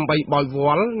ព្រៃដើម្បីបោយវ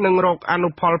ល់និងរកអនុ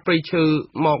ផលព្រៃឈើ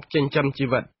មកចិញ្ចឹមជី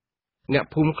វិតអ្នក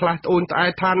ភូមិខ្លះត្អូញត្អែ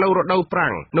ថានៅរដូវប្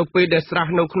រាំងនៅពេលដែលស្រះ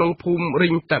នៅក្នុងភូមិរី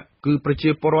ងទឹកគឺប្រជា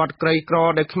ពលរដ្ឋក្រីក្រ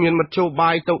ដែលគ្មានមធ្យោ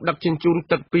បាយទៅដឹកជញ្ជូន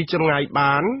ទឹកពីចម្ងាយ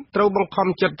បានត្រូវបង្ខំ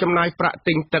ចិត្តចំណាយប្រាក់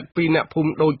ទិញទឹកពីអ្នកភូ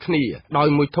មិដូចគ្នាដោយ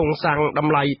មួយធុងសាំងត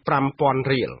ម្លៃ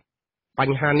 5,000 រៀលប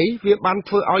ញ្ហានេះវាបាន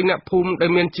ធ្វើឲ្យអ្នកភូមិដែ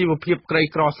លមានជីវភាពក្រី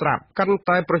ក្រស្រាប់កាន់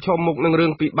តែប្រឈមមុខនឹងរឿ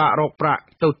ងពិបាករកប្រាក់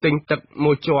ទៅទិញទឹក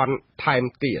មួយជាន់ថែម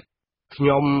ទៀតខ្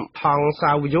ញុំថង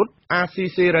សាវយុទ្ធអាស៊ី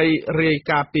សេរីរាយ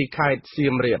ការណ៍ពីខេត្តសៀ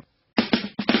មរាប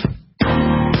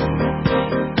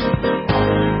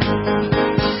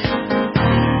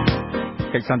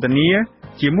កិច្ចសន្ទនា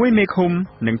ជាមួយមេឃុំ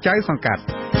និងចៅសង្កាត់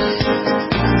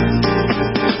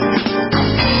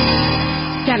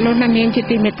ចាត់លោកនាងជា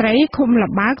ទីមេត្រីឃុំល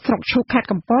បើកស្រុកឈូកខេត្ត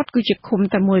កំពតគឺជាឃុំ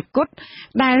តែមួយគត់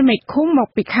ដែលមេឃុំមក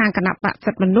ពីខាងគណៈបក្ស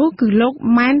សិទ្ធិមនុស្សគឺលោក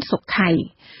ម៉ែនសុខៃ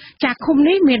ចាឃុំ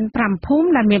នេះមាន5ភូមិ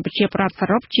ដែលមានប្រជាប្រដ្ឋស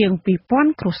រុបជាង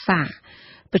 2,000 គ្រួសារ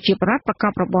ប្រជាប្រដ្ឋប្រក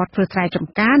បរបរធ្វើស្រែច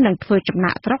ម្ការនិងធ្វើចំ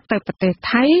ណាក់ស្រុកទៅប្រទេស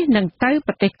ថៃនិងទៅ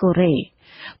ប្រទេសកូរ៉េ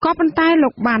ក៏ប៉ុន្តែលោ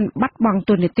កបានបាត់បង់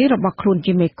តួនាទីរបស់ខ្លួន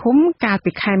ជាមេឃុំកាល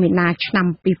ពីខែមីនាឆ្នាំ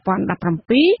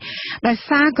 2017 ដោយ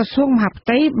សារក្រសួងមហាផ្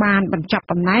ទៃបានបញ្ចប់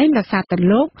តំណែងដោយសារតែ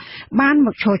លោកបានម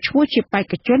កឈរឈ្មោះជាបេ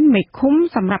ក្ខជនមេឃុំ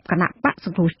សម្រាប់គណៈបក្សស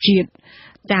ង្គ្រោះជាតិ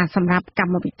ចាសម្រាប់ក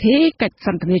ម្មវិធីកិច្ចស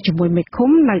ន្ទនាជាមួយមេឃុំ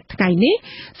នៅថ្ងៃនេះ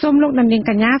សូមលោកនាង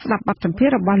កញ្ញាស្ដាប់បទសម្ភាស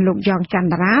ន៍របស់លោកយ៉ងច័ន្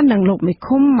ទរានិងលោកមេ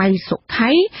ឃុំម៉ៃសុ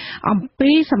ខៃអំ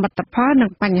ពីសមិទ្ធផលនិ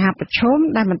ងបញ្ហាប្រឈម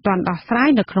ដែលមិនទាន់ដោះស្រាយ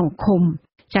នៅក្នុងឃុំ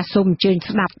ចាសសូមអញ្ជើញ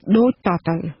ស្ដាប់ដូចត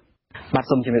ទៅបាទ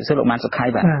សូមជម្រាបសួរលោកម៉ានសុខៃ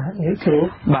បាទ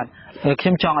បាទខ្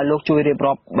ញុំចង់ឲ្យលោកជួយរៀប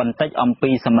រាប់បន្តិចអំពី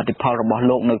សមិទ្ធផលរបស់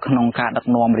លោកនៅក្នុងការដឹក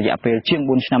នាំរយៈពេលជាង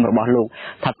4ឆ្នាំរបស់លោក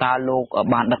ថាតើលោក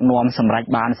បានដឹកនាំសម្រេច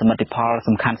បានសមិទ្ធផល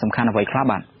សំខាន់អ្វីខ្លះ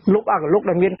បាទលោកអកលោក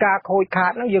ដែលមានការខូចខា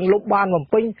តហ្នឹងយើងលោកបានបំ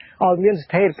ពេញឲ្យមានស្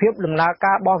ថិរភាពដំណើរ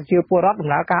ការរបស់ប្រជាពលរដ្ឋដំ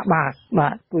ណើរការបានបា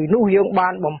ទពីនោះយើងបា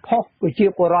នបំផុសប្រជា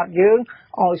ពលរដ្ឋយើង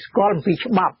ឲ្យស្គាល់អំពី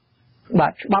ច្បាប់បា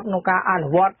ទច្បាប់ក្នុងការអនុ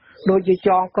វត្តដូចជាច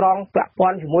ងក្រងពាក់ព័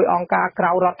ន្ធជាមួយអង្គការក្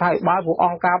រៅរដ្ឋាភិបាលពួកអ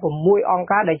ង្គការ6អង្គ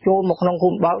ការដែលចូលមកក្នុង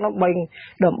ឃុំបើកនោះ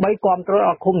ដើម្បីគ្រប់គ្រង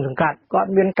ឲ្យឃុំសង្កាត់គាត់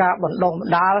មានការបណ្ដុះប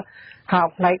ណ្ដាលហៅ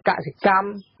ផ្នែកកសិកម្ម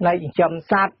ផ្នែកចិញ្ចឹម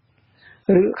សត្វ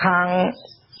ឬខាង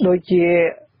ដូចជា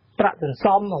ប្រាក់សន្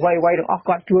សំអ្វីៗទាំងអស់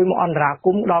គាត់ជួយមកអន្តរាគ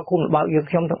មន៍ដល់ឃុំលបើកយើង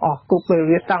ខ្ញុំទាំងអស់គ្រប់ពេល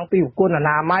វាតាំងពីប្រគុណអ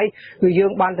នាម័យគឺយើ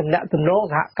ងបានតំណាក់តំណង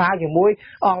សហការជាមួយ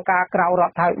អង្គការក្រៅរ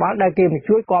ដ្ឋាភិបាលដែលគេមក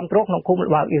ជួយគ្រប់គ្រងក្នុងឃុំល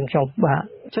បើកយើងខ្ញុំបាទ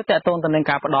ជឿតើតើតទៅនឹង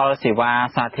ការផ្ដល់សេវា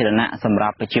សាធារណៈសម្រា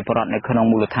ប់ប្រជាពលរដ្ឋនៅក្នុង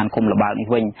មូលដ្ឋានឃុំលបើកនេះ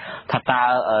វិញថាតើ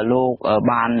លោក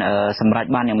បានសម្រេច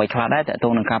បានយ៉ាងម៉េចខ្លះដែរតើតទៅ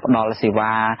នឹងការផ្ដល់សេ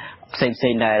វាផ្សេ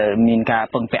ងដែលមានការ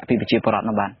ពឹងពាក់ពីប្រជាពលរដ្ឋ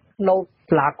នោះបាទនៅ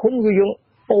សាលាឃុំគឺយើង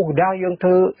អូដែរយើងធ្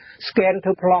វើ scan ធ្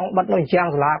វើប្លង់បិទនៅជាង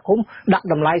សាលាឃុំដាក់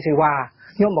តម្លៃសេវា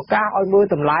ខ្ញុំប្រកាសឲ្យមើល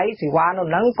តម្លៃសេវានៅ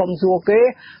ហ្នឹងកុំសួរគេ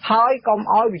ហើយកុំ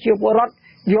ឲ្យប្រជាពលរដ្ឋ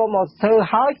យកមកធ្វើ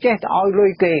ហើយចេះតែឲ្យលុ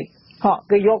យគេ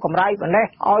គេយកកម្រៃប៉ុណ្ណេះ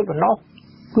ឲ្យប៉ុណ្ណោះ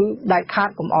គឺដាច់ខាត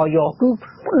កុំឲ្យយកគឺ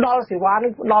ផ្ដល់សេវា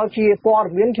នេះផ្ដល់ជាព័ត៌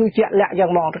មានជួយជាក់លាក់យ៉ា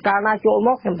ងហ្មងតើកាលណាចូលម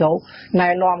កខ្ញុំទៅណែ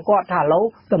នាំគាត់ថាឥឡូវ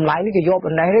តម្លៃនេះគេយក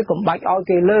ប៉ុណ្ណេះទេកុំបាច់ឲ្យ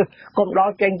គេលើសកុំដ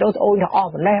ល់ចេញទៅអូនថាអស់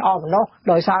ប៉ុណ្ណេះអស់ប៉ុណ្ណោះ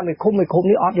ដោយសារមេឃុំ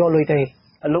នេះអត់យកលុយទេ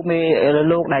លោ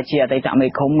កដែលជាអតីតមេ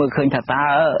ឃុំមើលឃើញថាតើ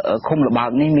ឃុំលបើក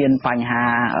នេះមានបញ្ហា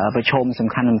ប្រឈមសំ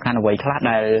ខាន់អ្វីខ្លះ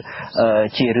ដែល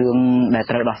ជារឿងដែល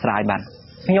ត្រូវដោះស្រាយបាទ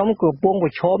ខ្ញុំកំពុងប្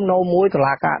រឈមនៅមួយតុ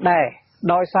លាការដែរ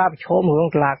ដោយសារប្រឈមរឿង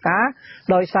តុលាការ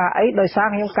ដោយសារអីដោយសារ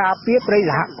ខ្ញុំការពារព្រៃ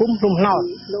សហគមន៍ភ្នំថ្នោត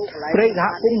ព្រៃសហ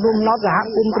គមន៍ភ្នំថ្នោតសហ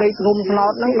គមន៍ព្រៃភ្នំថ្នោ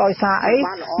តហ្នឹងដោយសារអី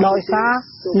ដោយសារ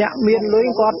អ្នកមានលុយ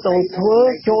គាត់ទៅធ្វើ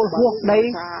ចូលហួសដី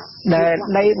ដែល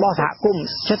ដីរបស់សហគមន៍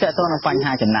ចុះតើតើនឹងបញ្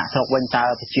ហាចំណាក់ស្រុកវិញតើ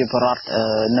ប្រជាពលរដ្ឋ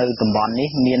នៅតំបន់នេះ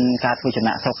មានការធ្វើចំ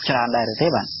ណាក់ស្រុកច្រើនដែរឬទេ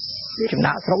បាទចំ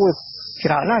ណាក់ស្រុកវាច្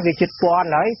រើនណាស់វាជិតពាន់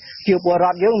ហើយជាពលរ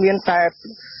ដ្ឋយើងមានតែ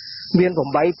មាន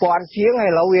 8,000 ជាងហើ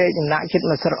យឥឡូវវាចំណាក់ជិត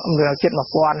1ស្រុកជិត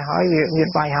 1,000 ហើយវាមាន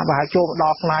បញ្ហាប្រហែលចូលដ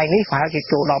ល់ថ្ងៃនេះប្រហែលជា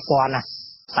ចូលដល់ 1,000 ណា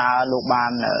តើលោកបា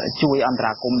នជួយអន្ត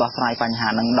រាគមន៍ដោះស្រាយបញ្ហា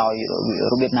ហ្នឹងដោយ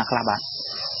របៀបណាខ្លះបាទ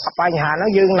បញ្ហាហ្នឹង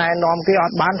យើងណែនាំគេអ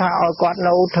ត់បានថាឲ្យគាត់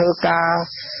នៅធ្វើការ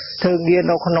ធ្វើងារ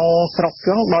នៅក្នុងស្រុក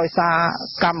ចឹងដោយសារ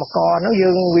កម្មករហ្នឹងយើ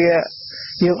ង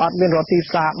អត់មានរកទី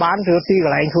ផ្សារបានឬទីក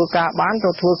ន្លែងធ្វើការបានទៅ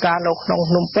ធ្វើការនៅក្នុង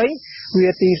ភ្នំពេញ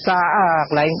វាទីផ្សារ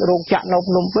កន្លែងរោងចក្រនៅ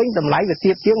ភ្នំពេញតម្លៃវា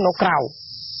ទាបជាងនៅក្រៅ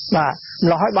បាទម្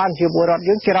ល៉េះហើយបានជាពលរដ្ឋ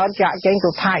យើងច្រើនចាក់ចែងទៅ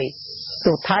ថៃ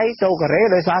ទៅកូរ៉េ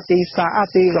ដោយសារទីផ្សារ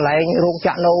ទីកន្លែងរោងច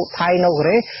ក្រនៅថៃនៅកូ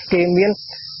រ៉េគេមាន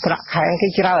ប្រាក់ខែគេ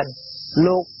ច្រើន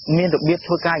លោកមានរបៀប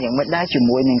ធ្វើការយ៉ាងម៉េចដែរជា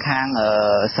មួយនឹងខាង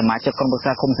សមាជិកក្រុមប្រឹក្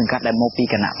សាគុំសង្កាត់ដែលមកពី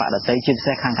គណៈបកដតីជាពិ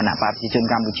សេសខាងគណៈបកប្រជាជន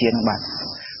កម្ពុជានឹងបាទ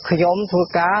ខ្ញុំធ្វើ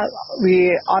ការវា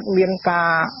អត់មានការ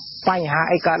បញ្ហា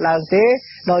អីកើតឡើងទេ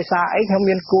ដោយសារអីខ្ញុំ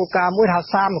មានគោលការណ៍មួយថា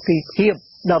សាមគ្គីភាព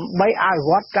ដើម្បីអភិ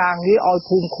វឌ្ឍការងារឲ្យ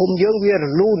ភូមិឃុំយើងវារ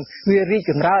លូនវារីក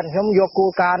ចម្រើនខ្ញុំយកគោ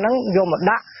លការណ៍ហ្នឹងយកមក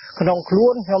ដាក់ក្នុងខ្លួ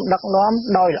នខ្ញុំដឹកនាំ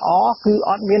ដោយល្អគឺ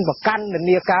អត់មានប្រកាន់នា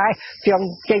នាការខ្ញុំ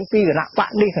ចេញពីគណៈបក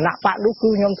នេះគណៈបកនោះគឺ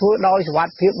ខ្ញុំធ្វើដោយសុវត្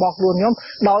ថិភាពរបស់ខ្លួនខ្ញុំ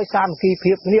ដោយសាមគ្គី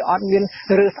ភាពនេះអត់មាន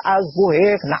រើសអើងពោះហេ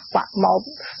គណៈបកមក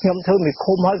ខ្ញុំធ្វើមិន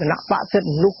ឃុំហើយគណៈបកសិទ្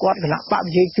ធិមនុស្សគាត់គណៈបកប្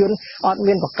រជាជនអត់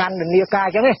មានប្រកាន់នានាការ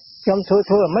អញ្ចឹងទេខ្ញុំធ្វើ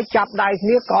ឲ្យមិនចាប់ដៃគ្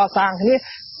នាកសាងគ្នា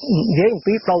និយាយអំ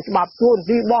ពីផ្លូវច្បាប់ទួនា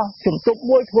ទីរបស់ជំទប់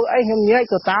មួយធ្វើអីខ្ញុំនិយាយ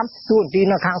ទៅតាមទួនាទី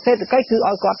នៅខាងសេដ្ឋកិច្ចគឺ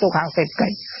ឲ្យគាត់ទៅខាងសេដ្ឋកិ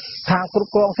ច្ចខាងគ្រប់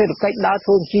គ្រងសេដ្ឋកិច្ចដើរធ្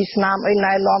វើបញ្ជីស្នាមអី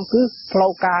ណែនាំគឺផ្លូ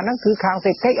វការហ្នឹងគឺខាង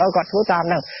សេដ្ឋកិច្ចឲ្យគាត់ធ្វើតាម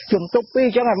ហ្នឹងជំទប់ពីរអ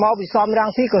ញ្ចឹងឲ្យមកពីសំរាំង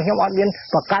ស៊ីក៏ខ្ញុំអត់មាន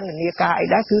ប្រកាន់នានាការអី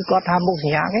ដែរគឺគាត់ថាមុខស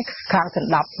ញ្ញាហ្នឹងខាងស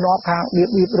ណ្ដាប់ធ្នាប់ខាង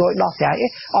បៀបរយដោះស្រាយអី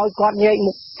ឲ្យគាត់ញែក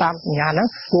មុខតាមសញ្ញាហ្នឹង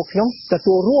ពួកខ្ញុំទ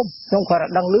ទួលរួមខ្ញុំគាត់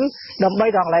ដឹងឮដើម្បី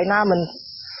ដល់កន្លែងណាមិន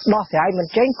ដោះស្រាយមិន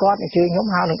ចេញគាត់អញ្ជើញខ្ញុំ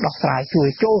ហៅនឹងដោះស្រាយជួយ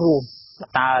ចូលរួម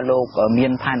តើលោកមា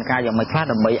នផែនការយ៉ាងម៉េចខ្លះ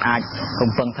ដើម្បីអាច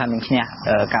រំពឹងថានឹងឈ្នះ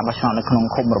ការបោះឆ្នោតនៅក្នុង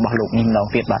ឃុំរបស់លោកនេះម្ដង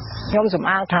ទៀតបាទខ្ញុំសម្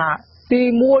អាងថាទី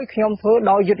1ខ្ញុំធ្វើ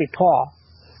ដោយយុត្តិធម៌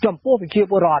ចំពោះប្រជា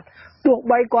ពលរដ្ឋទោះ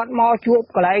បីគាត់មកជួប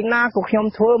កន្លែងណាក៏ខ្ញុំ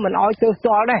ធ្វើមិនអោយទើស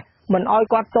ទាល់ដែរមិនអោយ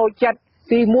គាត់តូចចិត្ត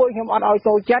ទី1ខ្ញុំអត់អោយ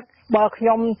តូចចិត្តបើខ្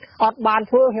ញុំអត់បាន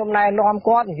ធ្វើខ្ញុំណែនាំ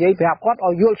គាត់និយាយប្រាប់គាត់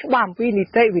ឲ្យយល់ច្បាស់អំពីនី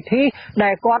តិវិធីដែ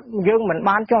លគាត់យើងមិន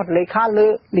បានចុះលេខាលើ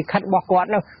លិខិតរបស់គាត់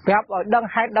នោះប្រាប់ឲ្យដឹង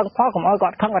ហេតុដឹងផលកុំឲ្យគា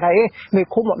ត់ខឹងគាត់ថាមេ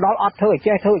ឃុំមកដល់អត់ធ្វើឲ្យ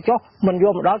ចេះធ្វើចុះមិនយ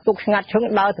កមកដល់ទុកស្ងាត់ឈឹង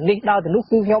ដើរទៅនេះដើរទៅនោះ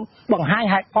គឺខ្ញុំបង្ហាញ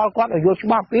ហេតុផលគាត់ឲ្យយល់ច្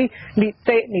បាស់ពីនី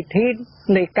តិវិធី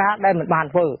នៃការដែលមិនបាន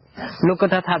ធ្វើលោកគា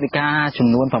ត់ថាវិការចំ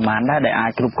នួនប្រមាណដែរដែលអា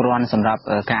ចគ្រប់គ្រាន់សម្រាប់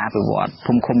ការអភិវឌ្ឍ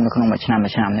ភូមិឃុំនៅក្នុងមួយឆ្នាំ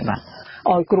នេះបាទ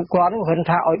ឲ្យគ្រប់គ្រាន់គាត់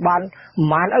ថាឲ្យបាន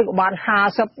ប្រហែលអីក៏បាន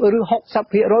50ឬ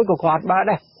60%ក៏គាត់បាន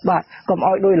ដែរបាទកុំ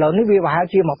ឲ្យដូចឥឡូវនេះវាប្រហែល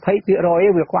ជា20%ឯ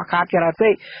ងវាខ្វះខាតច្រើនពេ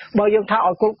កបើយើងថា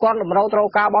ឲ្យគ្រប់គ្រាន់តម្រូវត្រូវ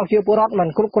ការរបស់ជាពលរដ្ឋមិន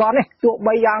គ្រប់គ្រាន់ទេទោះ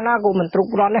បីយ៉ាងណាក៏មិនគ្រប់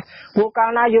គ្រាន់ដែរព្រោះកាល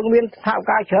ណាយើងមានថវិ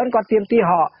កាច្រើនគាត់ទាមទារ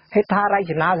ហេដ្ឋារ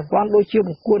ចនាសម្ព័ន្ធដូចជាប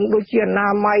ង្គន់ដូចជាអនា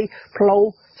ម័យផ្លូវ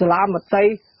សាលាមត្តេយ្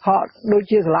យដូច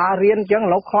ជាសាលារៀនអញ្ចឹងឥ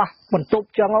ឡូវខ្វះបន្ទប់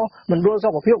អញ្ចឹងមណ្ឌលសុ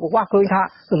ខភាពក៏ខ្វះឃើញថា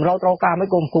តម្រូវត្រូវការមិន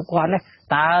ក៏មិនគ្រប់គ្រាន់ដែរ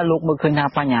តើលោកមើលឃើញថា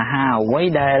បញ្ហាអ្វី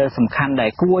ដែលសំខាន់ដែល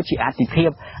គួរជាអាទិភាព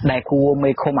ដែលគួរ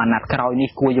មេឃុំអាណត្តិក្រោយនេះ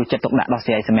គួរយកចិត្តទុកដាក់ដោះ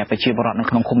ស្រាយសម្រាប់ប្រជាពលរដ្ឋនៅ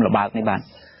ក្នុងឃុំលបាកនេះបាទ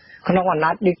ក្នុងអាណ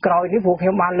ត្តិនេះក្រោយនេះពួកខ្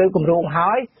ញុំបានលើកគម្រោង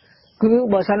ហើយគឺ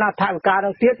បើសិនណាថវិកានឹ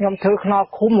ងទៀតខ្ញុំធ្វើខ្នល់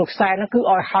ឃុំមួយខ្សែហ្នឹងគឺ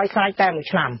ឲ្យហើយស្រេចតែមួយ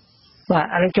ឆ្នាំបាទ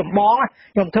អានេះចម្បង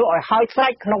ខ្ញុំធ្វើឲ្យហើយស្រេ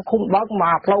ចក្នុងឃុំបើម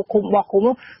កផ្លូវឃុំរបស់ឃុំ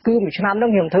គឺមួយឆ្នាំហ្នឹ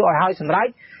ងខ្ញុំធ្វើឲ្យហើយសម្រេច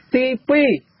ទី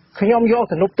2ខ្ញុំយក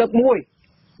ទំនប់ទឹកមួយ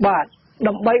បាទ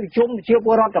ដើម្បីប្រជុំប្រជាព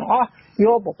លរដ្ឋទាំងអស់យ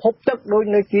កប្រភពទឹកដូច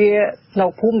នៅជានៅ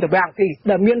ភូមិតវាំងទី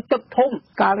ដែលមានទឹកធំ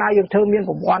កាលណាយើងធ្វើមាន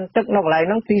ប្រព័ន្ធទឹកនៅកន្លែង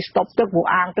ហ្នឹងទីស្តុបទឹកព្រោះ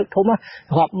អាងទឹកធំ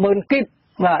រាប់ម៉ឺនគីប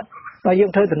បាទបើយើ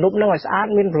ងធ្វើទំនប់ហ្នឹងឲ្យស្អាត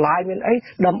មានបន្លាយមានអី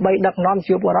ដើម្បីដឹកនាំ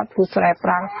ជាពលរដ្ឋធ្វើស្រែប្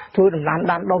រាំងធ្វើដំណាំ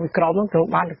ដាំដុះវិក្រមហ្នឹងត្រូវ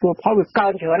បានទទួលផលវាកើ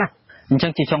នច្រើនណាស់អញ្ចឹ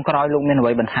ងជាចុងក្រោយលោកមានអ្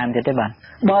វីបន្ថែមទៀតទេបាទ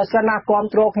បើសិនណាគ្រប់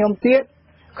គ្រងខ្ញុំទៀត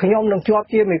ខ្ញុំនឹងជាប់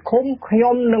ជាមេឃុំខ្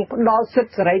ញុំនឹងផ្ដល់សិទ្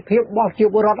ធិសេរីភាពរបស់ជា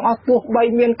ពលរដ្ឋអស់ទោះបី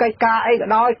មានកិច្ចការអីក៏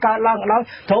ដោយកើតឡើងក៏ដោយ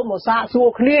ត្រូវមកសាកសួរ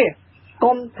គ្នា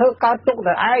កុំធ្វើកើតទុក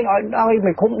តែឯងឲ្យ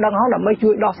មេឃុំដឹងហើយដើម្បីជួ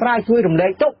យដោះស្រាយជួយរំលែ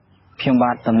កទុកខ្ញុំ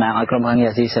បាទតំណាងឲ្យក្រុមការងារ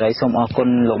អាស៊ីសេរីសូមអរគុណ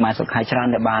លោកម៉ែសុខខៃច្រើន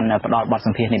ដែលបានផ្ដល់បទស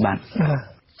ម្ភាសន៍នេះបាទ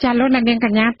ចាលោកអ្នកនាងក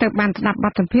ញ្ញាទៅបានស្ដាប់ប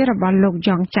ទសម្ភាសន៍របស់លោក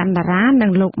យ៉ងច័ន្ទតារានិ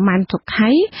ងលោកម៉ាន់សុខៃ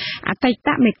អតីត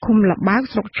មេឃុំលបើក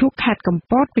ស្រុកឈូកខេត្តកំ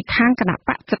ពតពីខាងគណៈប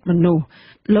កចិត្តមនុស្ស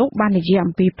លោកបាននិយាយ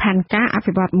អំពីផែនការអ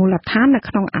ភិវឌ្ឍមូលដ្ឋាននៅ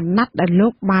ក្នុងអាណត្តិដែលលោ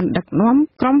កបានដឹកនាំ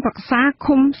ក្រុមប្រឹក្សា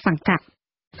ឃុំសង្កាត់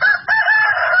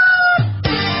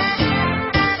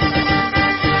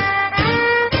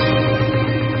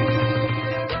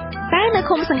នៅ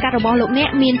ឃុំសង្កាត់របស់លោកអ្នក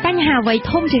មានបញ្ហាអ្វី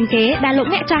ធំជាងគេដែលលោក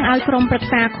អ្នកចង់ឲ្យក្រុមប្រឹក្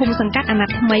សាឃុំសង្កាត់អាណត្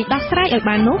តិថ្មីដោះស្រាយឲ្យ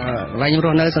បាននោះខ្ញុំរ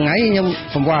ស់នៅសងៃខ្ញុំ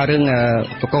កង្វល់រឿង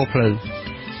បកគោភ្លើង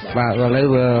បាទឥឡូវ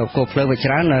បកគោភ្លើងវាច្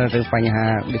រើនរឿងបញ្ហា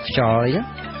ដូចខ្យល់អី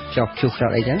ចុះជុះខ្យ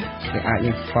ល់អីចឹងវាអាច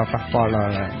នឹងប៉ះពាល់ដ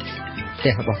ល់ផ្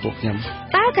ទះរបស់ពួកខ្ញុំ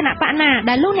តើគណៈបកណា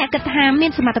ដែលលោកអ្នកគិតថាមា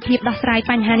នសមត្ថភាពដោះស្រាយ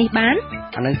បញ្ហានេះបាន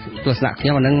អានឹងទស្សនៈខ្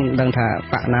ញុំអានឹងដឹងថា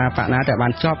បកណាតែបា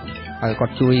នចប់ហើយគា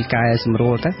ត់ជួយកែសម្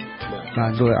រួលទៅបា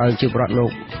ទជួយឲ្យជីវរដ្ឋលោ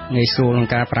កងាយស្រួលក្នុង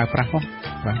ការប្រើប្រាស់ផង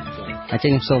បាទអញ្ចឹ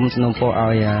ងខ្ញុំសូមសំណូមពរឲ្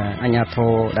យអាជ្ញាធ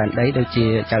រដែនដីដូចជា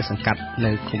ចៅសង្កាត់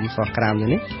នៅឃុំសោះក្រាម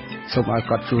នេះសូមឲ្យ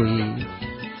គាត់ជួយ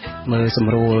មើលស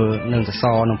ម្រួលនឹងសស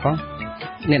រនោះផង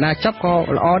អ្នកណាចាប់ក៏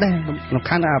ល្អដែរសំ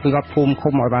ខាន់អភិវឌ្ឍភូមិ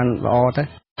ឃុំឲ្យបានល្អទៅ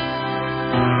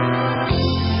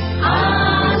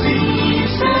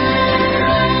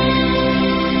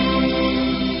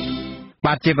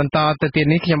បាទជាបន្តទៅទៀត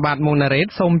នេះខ្ញុំបាទមុនណារ៉េត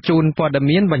សូមជូនព័ត៌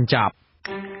មានបញ្ចប់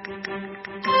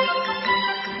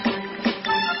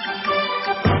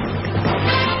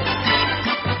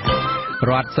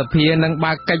រដ្ឋសភានឹង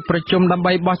បើកកិច្ចប្រជុំដើម្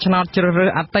បីបោះឆ្នោតជ្រើសរើ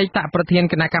សអតីតប្រធាន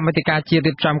គណៈកម្មាធិការជាតិ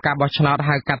រៀបចំការបោះឆ្នោត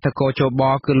ហៅកាត់តកោជប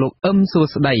គឺលោកអឹមសួ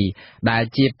ស្ដីដែល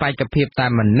ជាបេក្ខភាពតែ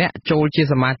ម្នាក់ចូលជា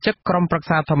សមាជិកក្រុមប្រឹក្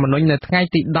សាធម្មនុញ្ញនៅថ្ងៃ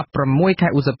ទី16ខែ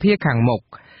ឧសភាខាងមុខ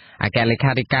អគ្គលេ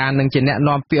ខាធិការនឹងជាអ្នក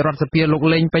នាំពាក្យរដ្ឋសភាលោក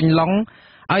លេងពេញឡុង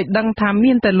ឲ្យដឹងថា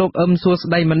មានតែលោកអឹមសួស្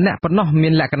ដីម្នាក់ប៉ុណ្ណោះមា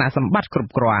នលក្ខណៈសម្បត្តិគ្រ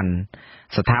ប់គ្រាន់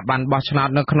ស្ថាប័នបោះឆ្នោត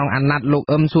នៅក្នុងអាណត្តិលោក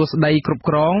អឹមសួស្ដីគ្រប់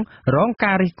គ្រងរង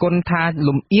ការរិះគន់ថា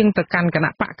លំអៀងទៅកាន់គណៈ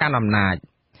បកកណ្ដាលអំណាច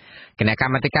គណៈក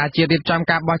ម្មាធិការជាតិរៀបចំ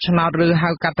ការបោះឆ្នោតឬហៅ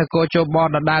កាត់តកោជប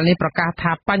ដដែលនេះប្រកាស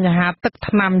ថាបញ្ហាទឹក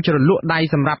ថ្នាំជ្រលក់ដៃ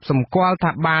សម្រាប់សម្គាល់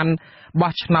ថាបាន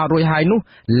បោះឆ្នោតរួចហើយនោះ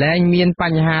លែងមានប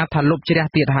ញ្ហាថាលុបជ្រះ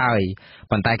ទៀតហើយ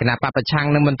ប៉ុន្តែគណៈបព្វប្រឆាំង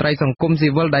និងមន្ត្រីសង្គមស៊ី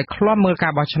វិលដែលឃ្លាំមើលកា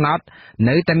របោះឆ្នោត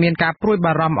នៅតែមានការព្រួយ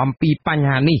បារម្ភអំពីបញ្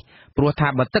ហានេះព្រោះថា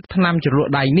បើទឹកថ្នាំជ្រល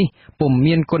ក់ដៃនេះពុំ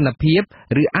មានគុណភាព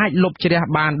ឬអាចលុបជ្រះ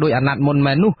បានដោយអាណត្តិមុន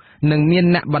មែននោះនឹងមាន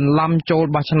អ្នកបន្លំចូល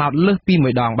បោះឆ្នោតលើសពីមួ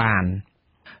យដងបាន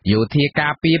យោធាកា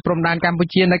រពីព្រំដែនកម្ពុ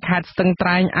ជានៅខេត្តស្ទឹងត្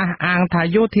រែងអះអាងថា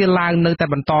យោធាឡាវនៅតែ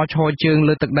បន្តឈរជើង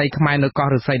លើទឹកដីខ្មែរនៅកោះ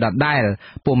ឫស្សីដដែល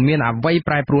ពុំមានអ្វី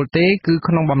ប្រែប្រួលទេគឺ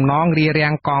ក្នុងបំណងរា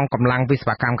រាំងកងកម្លាំងវិស្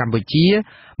វកម្មកម្ពុជា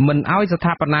មិនឲ្យស្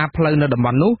ថាបនាផ្លូវនៅតំប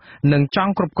ន់នោះនិងច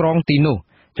ង់គ្រប់គ្រងទីនោះ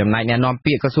ចំណែកអ្នកនាំ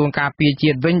ពាក្យក្រសួងការពារជា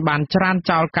តិវិញបានច្រាន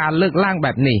ចោលការលើកឡើង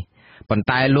បែបនេះប៉ុន្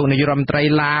តែលោកនាយរដ្ឋមន្ត្រី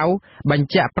ឡាវបញ្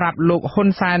ជាក់ប្រាប់លោកហ៊ុន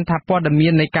សែនថាព័ត៌មា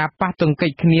ននៃការប៉ះទង្គិ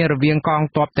ចគ្នារវាងកង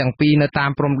ទ័ពទាំងពីរនៅតា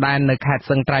មព្រំដែននៅខេត្ត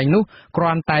ស្ទឹងត្រែងនោះគ្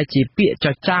រាន់តែជាពាក្យច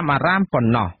ចាមអារាមប៉ុ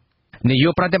ណ្ណោះនាយ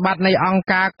កប្រតិបត្តិនៃអង្គ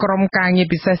ការក្រមការងារ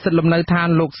ពិសេសសិទ្ធិលំនៅឋាន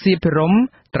លោកសៀភិរម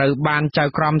ត្រូវបានចៅ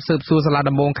ក្រមស៊ើបសួរសាលា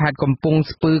ដំបងខេត្តកំពង់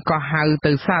ស្ពឺក៏ហៅ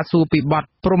ទៅសាកសួរពីបទ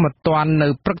ព្រហ្មទណ្ឌនៅ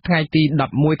ព្រឹកថ្ងៃទី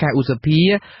11ខែឧសភា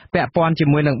ពាក់ព័ន្ធជា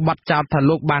មួយនឹងបទចោទថា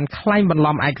លោកបានក្លែងបន្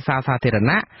លំឯកសារសាធារ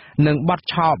ណៈនិងបទ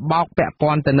ឆោបោកពាក់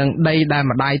ព័ន្ធទៅនឹងដីដែល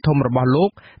ម្ដាយធំរបស់លោក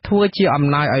ធ្វើជាអំ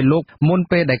ណោយឲ្យលោកមុន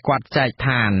ពេលដែលគាត់ចែក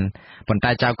ឋានប៉ុន្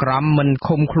តែចៅក្រមមិន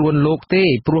ឃុំខ្លួនលោកទេ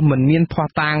ព្រោះមិនមានភស្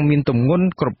តុតាងមានទម្ងន់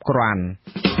គ្រប់គ្រាន់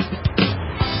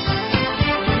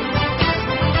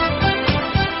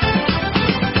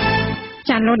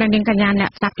ចាលោកនាងកញ្ញាអ្ន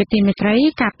កស្ដាប់ជាទីមេត្រី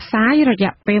ការផ្សាយរ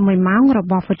យៈពេល1ម៉ោងរ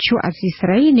បស់វិទ្យុអស៊ីសេ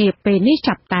រីនាពេលនេះ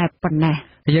ចាប់តែប៉ុណ្ណេះ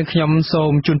យើងខ្ញុំសូ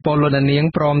មជូនពរលោកនាង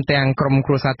ព្រមទាំងក្រុម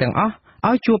គ្រួសារទាំងអស់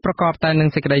ឲ្យជួបប្រកបតែនឹង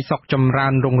សេចក្តីសុខចម្រើ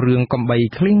នរុងរឿងកំបី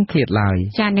ឃ្លៀងឃ្លាតឡើយ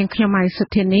ចានាងខ្ញុំម៉ៃសុ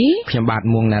ធានីខ្ញុំបាទ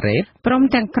មួងណារ៉េតព្រម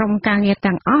ទាំងក្រុមការងារ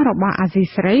ទាំងអស់របស់អាស៊ី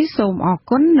សេរីសូមអរ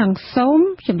គុណនិងសូម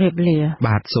ជម្រាបលា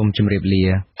បាទសូមជម្រាបលា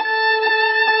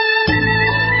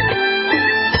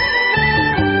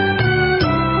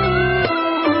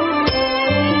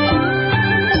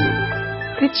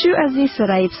វិទ្យុអាស៊ីសេ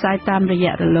រីផ្សាយតាមរ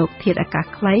យៈរលកធាតុអាកាស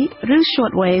ខ្លីឬ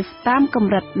Shortwave តាមក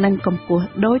ម្រិតនិងកម្ពស់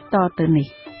ដូចតទៅនេះ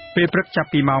ពេលព្រឹកចាប់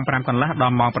ពីម៉ោង 5 កន្លះដ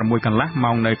ល់ម៉ោង 6 កន្លះ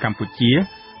ម៉ោងនៅកម្ពុជា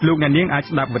លោកអ្នកនាងអាច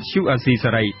ស្ដាប់វិទ្យុអាស៊ីសេ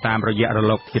រីតាមរយៈរ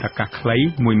លកធាតុអាកាសខ្លី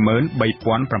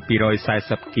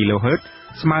 13740 kHz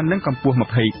ស្មើនឹងកម្ពស់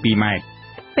 22m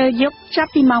ពេលយប់ចា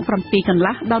ប់ពីម៉ោង 7 កន្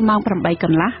លះដល់ម៉ោង 8 ក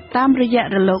ន្លះតាមរយៈ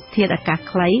រលកធាតុអាកាស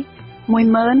ខ្លី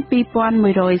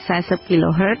12140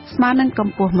 kHz ស្មើនឹងក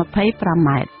ម្ពស់ 25m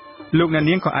លោកអ្នក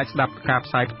នាងក៏អាចស្ដាប់ការ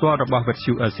ផ្សាយផ្ទាល់របស់វិទ្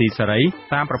យុអេស៊ីសេរី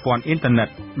តាមប្រព័ន្ធអ៊ីនធឺណិត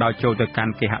ដោយចូលទៅកា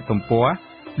ន់គេហទំព័រ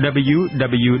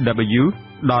www.rfa.org/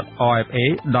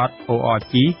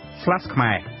 ខ្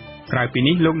មែរក្រៅពី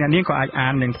នេះលោកអ្នកនាងក៏អាចអា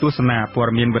ននិងទស្សនាព័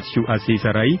ត៌មានវិទ្យុអេស៊ី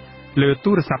សេរី លើ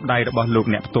ទូរស័ព្ទដៃរបស់លោក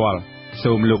អ្នកផ្ទាល់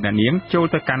សូមលោកអ្នកនាងចូល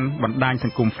ទៅកាន់បណ្ដាញស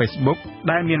ង្គម Facebook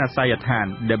ដែលមានអាសយដ្ឋាន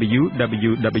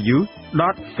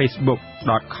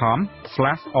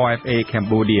www.facebook.com/rfa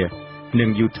cambodia និង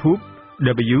YouTube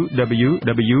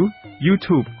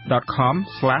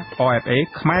www.youtube.com/rfa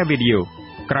khmer video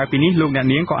ក្រៅពីនេះលោកអ្នក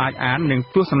នាងក៏អាចអាននិង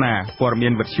ទស្សនាព័ត៌មា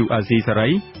នវិទ្យុអាស៊ីសេរី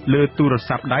លើទូរ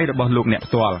ស័ព្ទដៃរបស់លោកអ្នក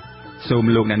ផ្ទាល់សូម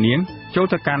លោកអ្នកនាងចូល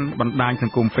ទៅកាន់បណ្ដាញស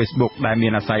ង្គម Facebook ដែលមា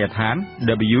នអាសយដ្ឋាន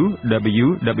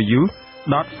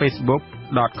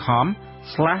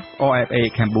www.facebook.com/rfa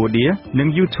cambodia និង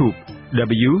YouTube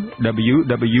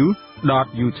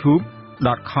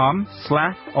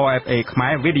www.youtube.com/rfa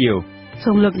khmer video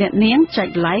សូមលោកអ្នកនាងចុច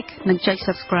like និងចុច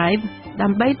subscribe ដើ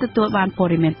ម្បីទទួលបានព័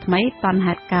ត៌មានថ្មីទាន់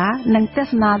ហេតុការណ៍និងទស្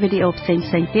សនាវីដេអូផ្សេងៗ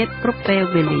ទៀតគ្រប់ពេល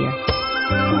វេលា